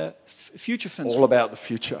Builders Future Funds. All about the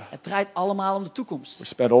future. Het draait allemaal om de toekomst. We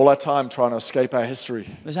spend all our time trying to escape our history.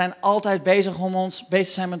 We zijn altijd bezig om bezig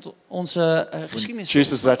te zijn met onze geschiedenis.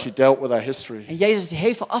 Jesus has actually dealt with our history. En Jezus die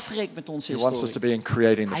heeft al afgerekend met onze He wants us to historie. be in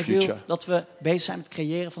creating the Hij wil future. dat we bezig zijn met het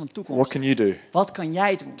creëren van een What toekomst. can you do Wat kan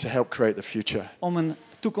jij doen to help create the future? om een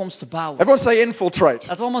toekomst te bouwen? Everyone say infiltrate.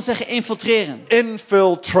 Laten we allemaal zeggen infiltreren.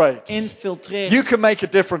 Infiltrate. Infiltreren. You can make a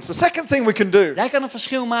difference. The second thing we can do Jij kan een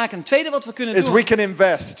verschil maken. Het tweede wat we kunnen is we doen, can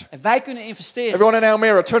invest. en wij kunnen investeren. Everyone in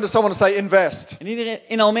Almere, turn to someone and say invest. En iedereen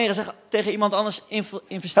in Almere zegt tegen iemand anders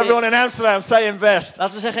investeren. Everyone in Amsterdam, say invest.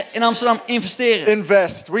 Laten we zeggen in Amsterdam investeren.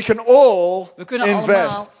 Invest. We can all We kunnen invest.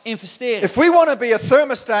 allemaal investeren. If we want to be a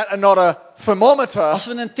thermostat and not a thermometer, Als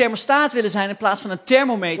we een thermostaat willen zijn in plaats van een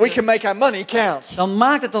thermometer, we can make our money count. dan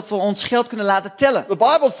maakt het dat we ons geld kunnen laten tellen. The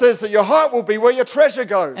Bible says that your heart will be where your treasure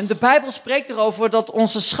goes. En de Bijbel spreekt erover dat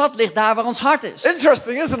onze schat ligt daar waar ons hart is.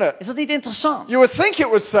 Interesting, isn't it? Is dat niet interessant? You would think it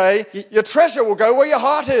would say your treasure will go where your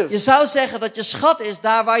heart Je is. zou zeggen dat je schat is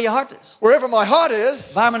daar waar je hart is. Wherever my heart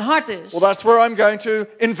is, Waar mijn hart is, well, that's where I'm going to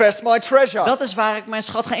invest my treasure. dat is waar ik mijn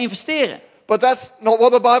schat ga investeren. But that's not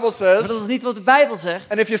what the Bible Maar says. dat is niet wat de Bijbel zegt.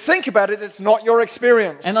 And if you think about it, it's not your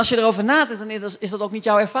experience. En als je erover nadenkt, dan is dat ook niet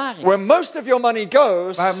jouw ervaring. Where most of your money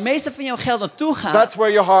goes, Waar het meeste van jouw geld naartoe gaat, that's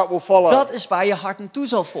where your heart will follow. dat is waar je hart naartoe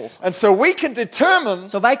zal volgen. And so we can determine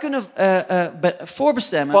Zo wij kunnen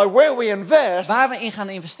voorbestemmen by where we invest waar we in gaan where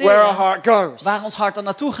our investeren, heart goes. waar ons hart dan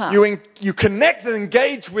naartoe gaat. You connect and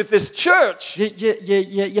engage with this church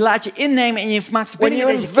Je laat je innemen en je maakt when verbinding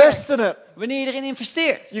you met deze kerk. invest in it. Wanneer je erin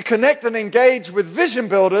investeert. You connect and engage with vision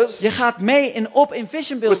builders, Je gaat mee in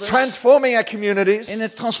vision with builders. transforming our communities, In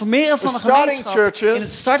het transformeren van with een starting gemeenschap. churches, In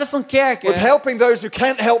het starten van with kerken. helping those who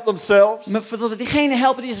can't help themselves. Zodat we diegenen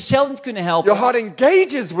helpen die zichzelf niet kunnen Your helpen. heart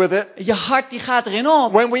engages with it Je hart die gaat erin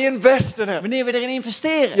op. when we invest in it. Wanneer we erin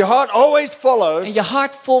investeren. Your heart always follows En je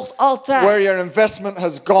hart volgt altijd where your investment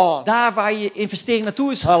has gone. daar waar je investering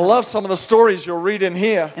naartoe is I gegaan. love some of the stories you'll read in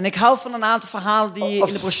here En ik hou van een aantal verhalen die je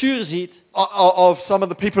in de brochure ziet. of some of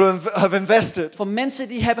the people who have invested. Van mensen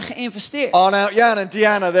die hebben geïnvesteerd. Arnoud, Jan and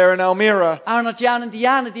Diana there in Almere Arnold, Jan en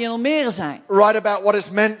Diane die in Almere zijn. write about what it's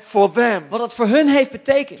meant for them Wat het voor hun heeft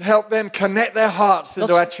betekend. to help them connect their hearts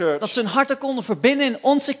into our Dat church. ze hun harten konden verbinden in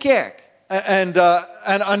onze kerk. And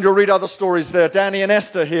you'll read other stories there. Danny and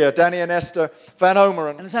Esther here. Danny and Esther Van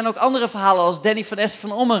Omeren. En er zijn ook andere verhalen als Danny van Esther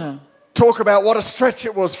van Ommeren. Talk about what a stretch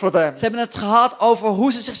it was for them. Ze hebben het gehad over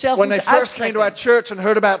hoe ze zichzelf When they moesten first came to our uitstrekken. church and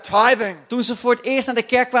heard about tithing. Toen ze voor het eerst naar de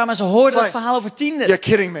kerk kwamen en ze hoorden Sorry. het verhaal over tienden. You're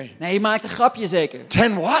kidding me. Nee, je maakt een grapje zeker.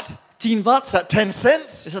 10 what? 10 wat? Is that 10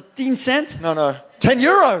 cents? Is dat 10 cent? No. 10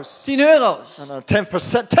 euros. 10 euro's. No,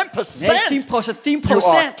 10%. 10%? Nee, 10%. You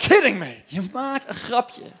are 10%. kidding me. Je maakt een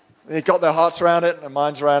grapje. They got their hearts around it and their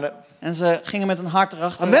minds around it. En ze gingen met een hart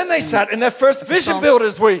erachter. And then they sat in their first Vision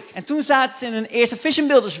Builders Week. En toen zaten ze in hun eerste Vision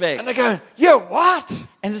Builders Week. And they go, yo, what?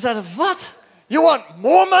 En ze zeiden, wat? You want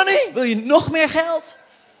more money? Wil je nog meer geld?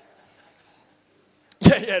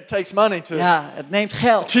 Yeah, it takes money to Ja, het neemt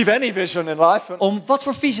geld. achieve any vision in life. And Om wat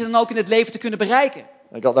voor visie dan ook in het leven te kunnen bereiken.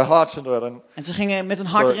 they got their hearts into it. And En ze gingen met hun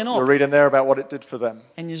hart so erin you're op. reading there about what it did for them.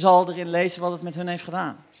 En je zal erin lezen wat het met hun heeft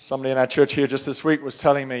gedaan. Somebody in our church here just this week was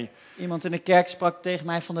telling me Iemand in de kerk sprak tegen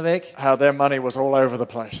mij van de week. how their money was all over the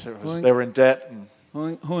place. They were in debt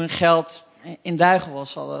and Hoe hun geld in duigen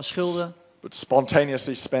was. Ze hadden schulden. would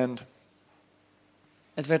spontaneously spend.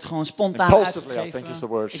 Het werd gewoon spontaan Impulsively, I uitgegeven. think is the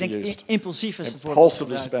word she Ik denk used. impulsief is het woord. dat ze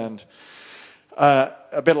Impulsively gebruikte.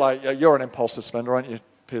 spend. A bit like you're an impulsive spender, aren't you,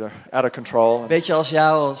 Peter? Out of control. And Weet je, als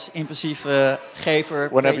jou als impulsieve gever,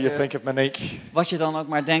 whenever you Peter, think of Monique, wat je dan ook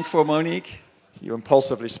maar denkt voor Monique, you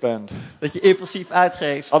impulsively spend. dat je impulsief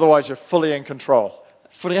uitgeeft. Otherwise, you're fully in control.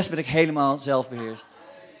 Voor de rest ben ik helemaal zelfbeheerst.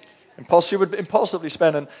 She would impulsively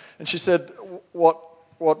spend, and she said what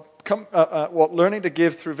learning to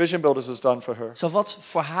give through Vision Builders has done for her Zo wat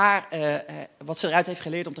voor haar, wat ze eruit heeft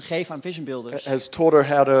geleerd om te geven aan Vision Builders. has taught her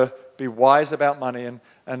how to be wise about money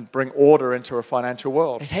and bring order into her financial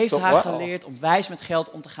world. Het heeft I haar thought, wow. geleerd om wijs met geld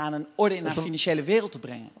om te gaan en orde in haar financiële wereld te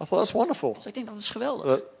brengen. I thought that's wonderful. Dus ik denk dat is geweldig.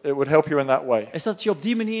 That it would help you in that way. Is dat je op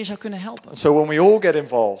die manier zou kunnen helpen. And so when we all get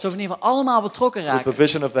involved Zo wanneer we allemaal betrokken with the raken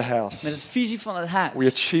vision of the met house, het visie van het huis, we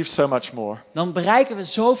achieve so much more. dan bereiken we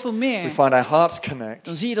zoveel We meer. find our hearts connect,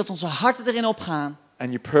 Dan zie je dat onze harten erin opgaan. and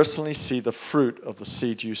you personally see the fruit of the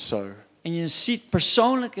seed you sow. En je ziet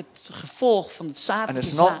persoonlijk het gevolg van het zaad And dat je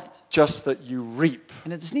it's not zaait. just that you reap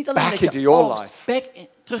En het is niet alleen back dat je into your oogst life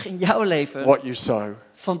terug in jouw leven what you sow.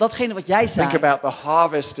 van datgene wat jij Think zaait. about the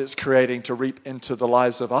harvest it's creating to reap into the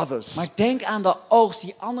lives of others. Maar denk aan de oogst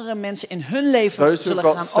die andere mensen in hun leven Those who zullen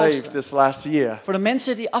got gaan saved oogsten. this last year Voor de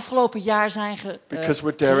mensen die afgelopen jaar zijn because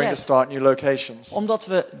we're daring to gered. start new locations. Omdat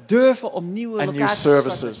we durven om nieuwe And new locaties te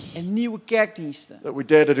starten. services. En nieuwe kerkdiensten. That we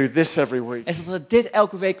dare to do this every week En dat we dit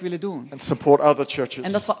elke week willen doen. and support other En dat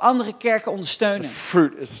churches. we andere kerken The ondersteunen.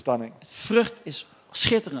 fruit is stunning. Het vrucht is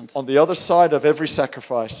schitterend. On the other side of every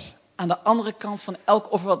sacrifice Aan de andere kant van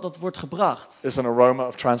elk offer wat dat wordt gebracht, is an aroma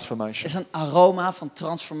of transformation. is een aroma van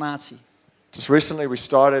transformatie. Just recently we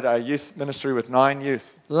started our youth ministry with 9 youth.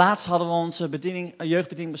 Laatst hadden we onze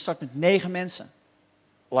jeugdbediening bestart met 9 mensen.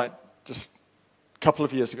 Like just a couple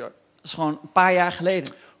of years ago. Dat is gewoon een paar jaar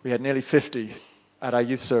geleden. We had nearly 50 at our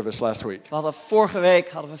youth service last week. Vorige week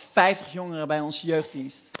hadden we 50 jongeren bij onze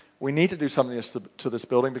jeugddienst. We need to do something to this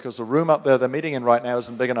building because the room up there they're meeting in right now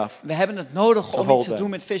isn't big enough. We hebben het nodig om hold iets te them. doen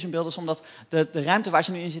met Vision Builders, omdat de ruimte waar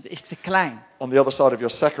ze nu in zitten is te klein. On the other side of your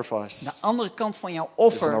sacrifice Aan de andere kant van jouw is an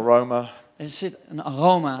offer aroma er zit een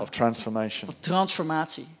aroma of transformation. van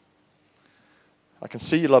transformatie. I can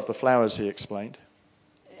see you love the flowers, he explained.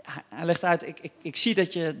 Hij legt uit, ik zie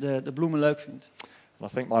dat je de bloemen leuk vindt.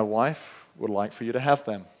 And I think my wife would like for you to have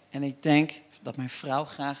them. En ik denk dat mijn vrouw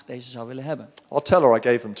graag deze zou willen hebben. I'll tell her I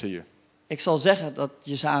gave them to you. Ik zal zeggen dat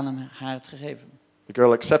je ze aan haar hebt gegeven. The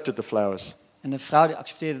girl accepted the flowers, En de vrouw die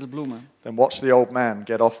accepteerde de bloemen. then watched the old man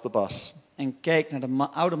get off the bus En keek naar de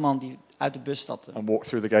oude man die uit de bus stapte. and walked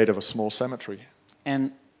through the gate of a small cemetery.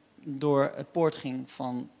 En door het poort ging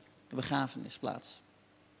van de begrafenisplaats.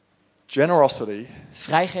 Generosity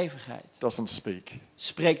Vrijgevigheid doesn't speak,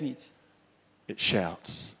 spreekt niet. it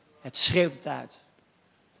shouts. Het schreeuwt het uit.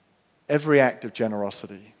 Every act of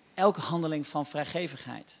generosity Elke handeling van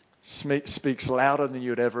vrijgevigheid speaks louder than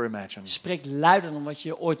you'd ever imagine. spreekt luider dan wat je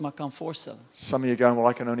je ooit maar kan voorstellen. Some of you going,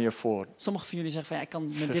 well, I can only afford Sommigen van jullie zeggen van ja, ik kan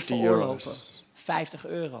me dit 50 veroorloven. euros.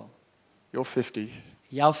 €50. Your 50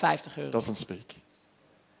 Jouw €50. doesn't speak. Het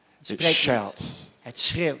It spreekt niet. shouts Het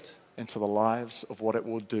schreeuwt into the lives of what it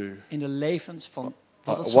will do. in de levens van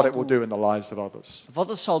wat het What zal it will do doen. in the lives of others. Wat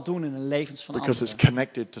het zal doen in de levens van Because it's anderen.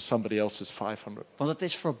 connected to somebody else's 500. Want het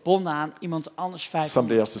is verbonden aan iemand anders Somebody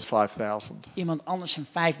 500. else's 5,000. Iemand anders zijn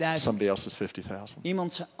 5000. Somebody else's 50,000.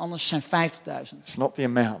 Iemand anders zijn 50.000. It's not the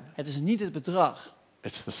amount, Het is niet het bedrag.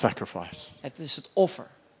 it's the sacrifice. Het is het offer.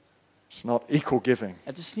 It's not equal giving,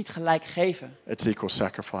 Het is niet gelijk geven. it's equal Het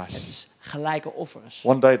sacrifice. is gelijke offers.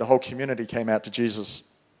 One day the whole community came out to Jesus.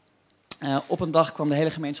 Op een dag kwam de hele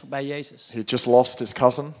gemeenschap bij Jezus. He had just lost his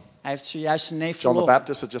cousin. Hij heeft zojuist zijn neef John the verloren.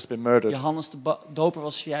 Baptist had just been murdered. Johannes de Doper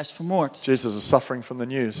was zojuist vermoord. Jesus is suffering from the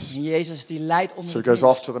news. En Jezus die lijdt onder So he het goes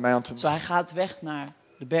off nieuws. to the mountains Zo hij gaat weg naar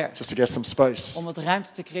de berg. just to get some space. Om wat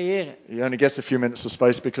ruimte te creëren. He only gets a few minutes of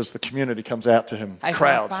space because the community comes out to him. Hij heeft maar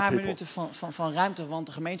een Crowds of paar people. minuten van ruimte, want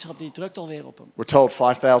de gemeenschap die drukt alweer op hem. We're told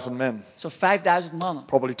 5,000 men, Zo'n 5000 mannen.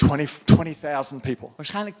 probably 20,000 people,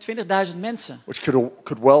 Waarschijnlijk 20.000 mensen. which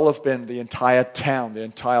could well have been the entire town, the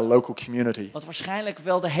entire local community, Wat waarschijnlijk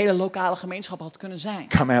wel de hele lokale gemeenschap had kunnen zijn.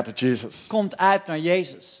 come out to Jesus. Komt uit naar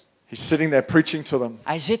Jezus. He's sitting there preaching to them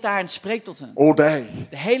Hij zit daar en spreekt tot hen. all day.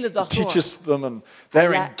 De hele dag door. Teaches them and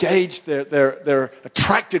they're Ja. engaged, they're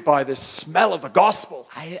attracted by this smell of the gospel.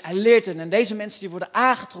 Hij leert hen. En deze mensen die worden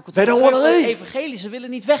aangetrokken They tot don't wanna het leave. evangelie. Ze willen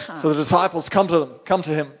niet weggaan. So the disciples come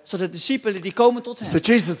to him. Zodat de discipelen die komen tot hem. Say,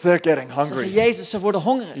 Jesus, they're getting Zeggen, hungry. Jezus, ze worden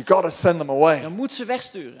hongerig. You got to send them away. Dan moet ze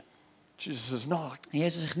wegsturen. Jesus says, no, En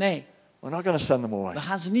Jezus zegt nee, we're not going to send them away. we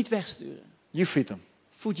gaan ze niet wegsturen. You feed them.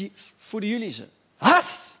 Voeden jullie ze.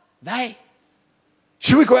 Us? Wij.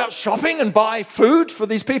 Should we go out shopping and buy food for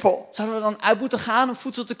these people? Zouden we dan uit moeten gaan om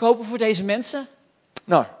voedsel te kopen voor deze mensen?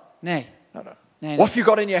 No, Nee. no, no. Nee, What have you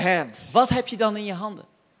got in your hands? Wat heb je dan in je handen?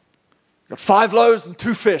 You've got 5 loaves and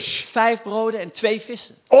 2 fish. 5 broden en 2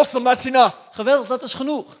 vissen. Awesome, that's enough. Geweldig, dat is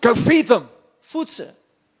genoeg. Go feed them. Voed ze.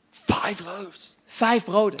 5 loaves, 5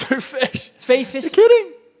 broden. 2 fish. 2 You're vissen. kidding?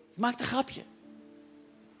 Maak een grapje.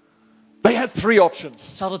 They had 3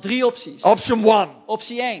 options. Ze hadden 3 opties. Option 1,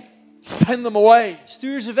 Optie 1. send them away.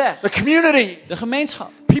 Stuur ze weg. The community, De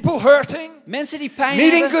gemeenschap. people hurting, Mensen die pijn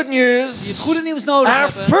needing hebben. good news. Die het goede nieuws nodig Our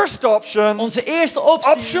hebben. first option, Onze eerste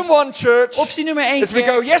optie. option 1, church, Optie nummer 1 is we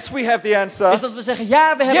go, yes, we have the answer. is dat we zeggen,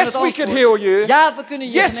 ja, we hebben Yes, het we antwoord. can heal you. Ja, we kunnen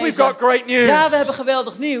je Yes, genezen. we've got great news. Ja, we hebben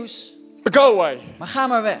geweldig nieuws. But go away. Maar ga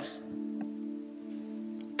maar weg.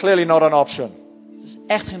 Clearly not an option. Dat is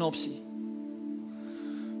echt geen optie.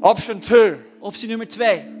 Option 2, Optie nummer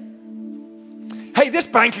 2. hey, this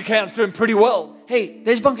bank account's doing pretty well. Hey,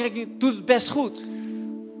 deze bankrekening doet het best goed.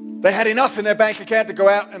 They had enough in their bank account to go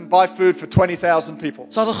out and buy food for 20,000 people.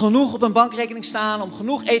 Ze hadden genoeg op een bankrekening staan om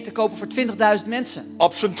genoeg eten te kopen voor 20.000 mensen.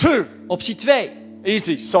 Option 2, Optie 2.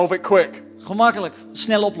 easy, solve it quick. Gemakkelijk,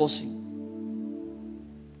 snelle oplossing.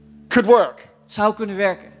 Could work. Zou kunnen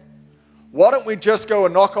werken. Why don't we just go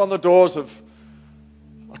and knock on the doors of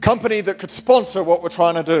a company that could sponsor what we're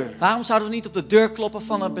trying to do? Waarom zouden we niet op de deur kloppen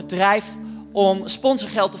van een bedrijf om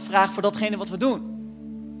sponsorgeld te vragen voor datgene wat we doen?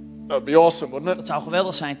 That would be awesome, wouldn't it? Dat zou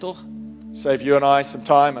geweldig zijn, toch? Save you and I some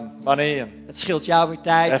time and money. And Het scheelt jou weer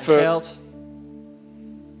tijd en Effort. geld.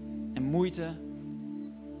 En moeite.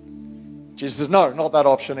 Jesus says, no, not that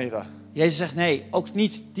option either. Jezus zegt nee, ook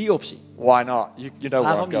niet die optie. Why not? You know where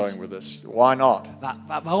Waarom I'm going niet? with this. Why not?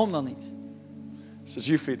 Waarom dan niet? He says,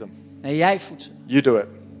 you feed them. Nee, jij voedt ze. You do it.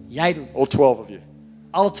 Jij doet het. All 12 of you.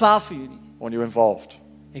 Alle 12 van jullie. I want you involved.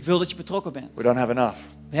 Ik wil dat je betrokken bent. We don't have enough.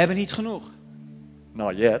 We hebben niet genoeg.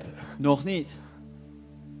 Not yet. Nog niet.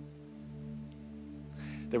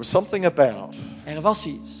 There was something about Er was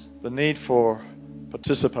iets the need for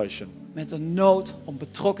participation met een nood om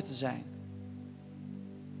betrokken te zijn.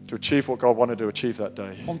 to achieve what God wanted to achieve that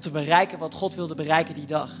day. Om te bereiken wat God wilde bereiken die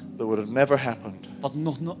dag. That would have never happened Wat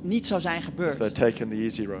nog niet zou zijn if gebeurd they'd taken the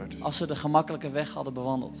easy road. als ze de gemakkelijke weg hadden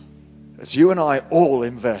bewandeld. As you and I all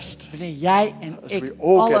invest, Wanneer jij en As ik we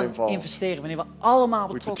all get allen involved, investeren, wanneer we allemaal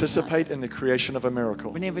we betrokken zijn, participate in the creation of a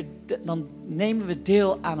miracle wanneer dan nemen we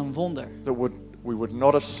deel aan een wonder. that we would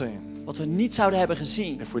not have seen Wat we niet zouden hebben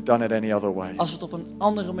gezien if we'd done it any other way. als we het op een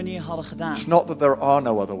andere manier hadden gedaan. It's not that there are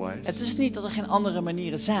no other ways. Het is niet dat er geen andere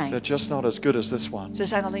manieren zijn. They're just not as good as this one. Ze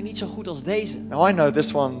zijn alleen niet zo goed als deze. Now I know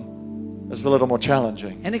this one is a little more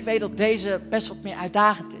challenging. En ik weet dat deze best wat meer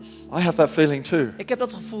uitdagend is. I have that feeling too. Ik heb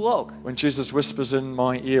dat gevoel ook. When Jesus whispers in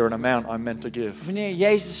my ear an amount I'm meant to give. Wanneer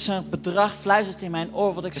Jezus een bedrag fluistert in mijn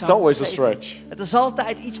oor wat ik It's zou always a geven. stretch. Het is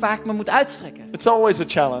altijd iets waar ik me moet uitstrekken. It's always a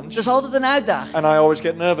Het challenge. is altijd een uitdaging. And I always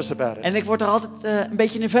get nervous about it. En ik word er altijd een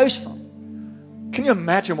beetje nerveus van. Can you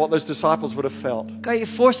imagine what those disciples would have felt Kan je je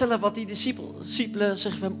voorstellen wat die discipelen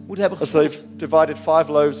zich moeten hebben as gevoeld? they've divided 5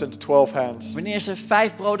 loaves into 12 hands Wanneer ze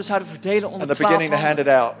 5 broden zouden verdelen and onder they're 12 beginning to hand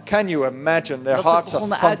handen. it out? Can you imagine their Dat ze hearts are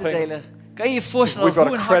begonnen uit te thumping? delen. Kan je je voorstellen We've got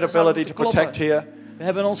hoe a een hart zou credibility to moeten protect kloppen? here. We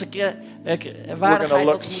hebben onze gonna waardigheid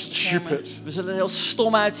look wat we moeten beschermen. stupid. We zullen er heel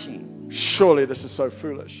stom uitzien. Surely this is so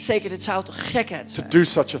foolish Zeker, dit zou toch gekheid to zijn do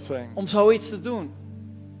such a thing. om zoiets te doen.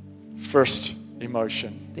 First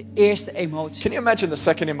emotion. De eerste emotie. Can you imagine the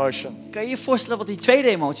second emotion Kan je je voorstellen wat die tweede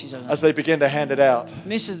emotie zou zijn? as they begin to hand it out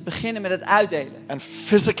Wanneer ze beginnen met het uitdelen. and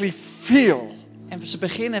physically feel En ze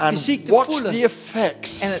beginnen and fysiek te watch the voelen.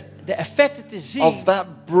 effects En de effecten te zien. of that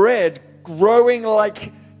bread growing like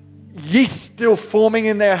yeast still forming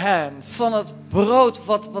in their hands Van het brood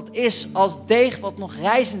wat is als deeg wat nog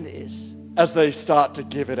rijzende is. as they start to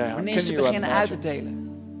give it out. Wanneer Can ze you beginnen uit te imagine? delen.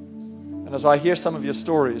 And as I hear some of your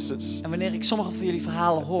stories, En wanneer ik sommige van jullie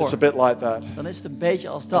verhalen it's hoor, a bit like that. dan is het een beetje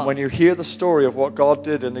als And dat. when you hear the story of what God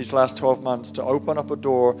did in these last 12 months to open up a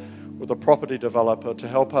door with a property developer to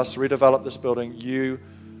help us redevelop this building, your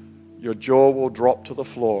jaw will drop to the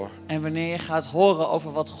floor. En wanneer je gaat horen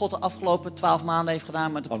over wat God de afgelopen 12 maanden heeft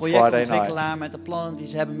gedaan met de On projectontwikkelaar, met de plannen die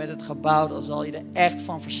ze hebben met het gebouw, dan zal je er echt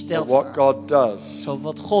van But versteld what staan. God does Zo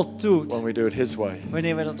wat God doet, when we do it His way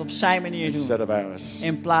wanneer we dat op zijn manier instead doen, of ours.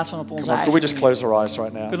 in plaats van op onze Come on, could we eigen just manier. close our eyes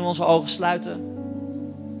right now? Kunnen we onze ogen sluiten?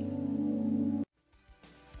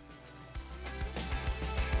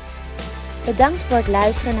 Bedankt voor het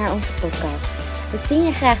luisteren naar onze podcast. We zien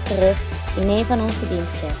je graag terug in een van onze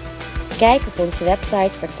diensten. Kijk op onze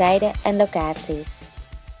website voor tijden en locaties.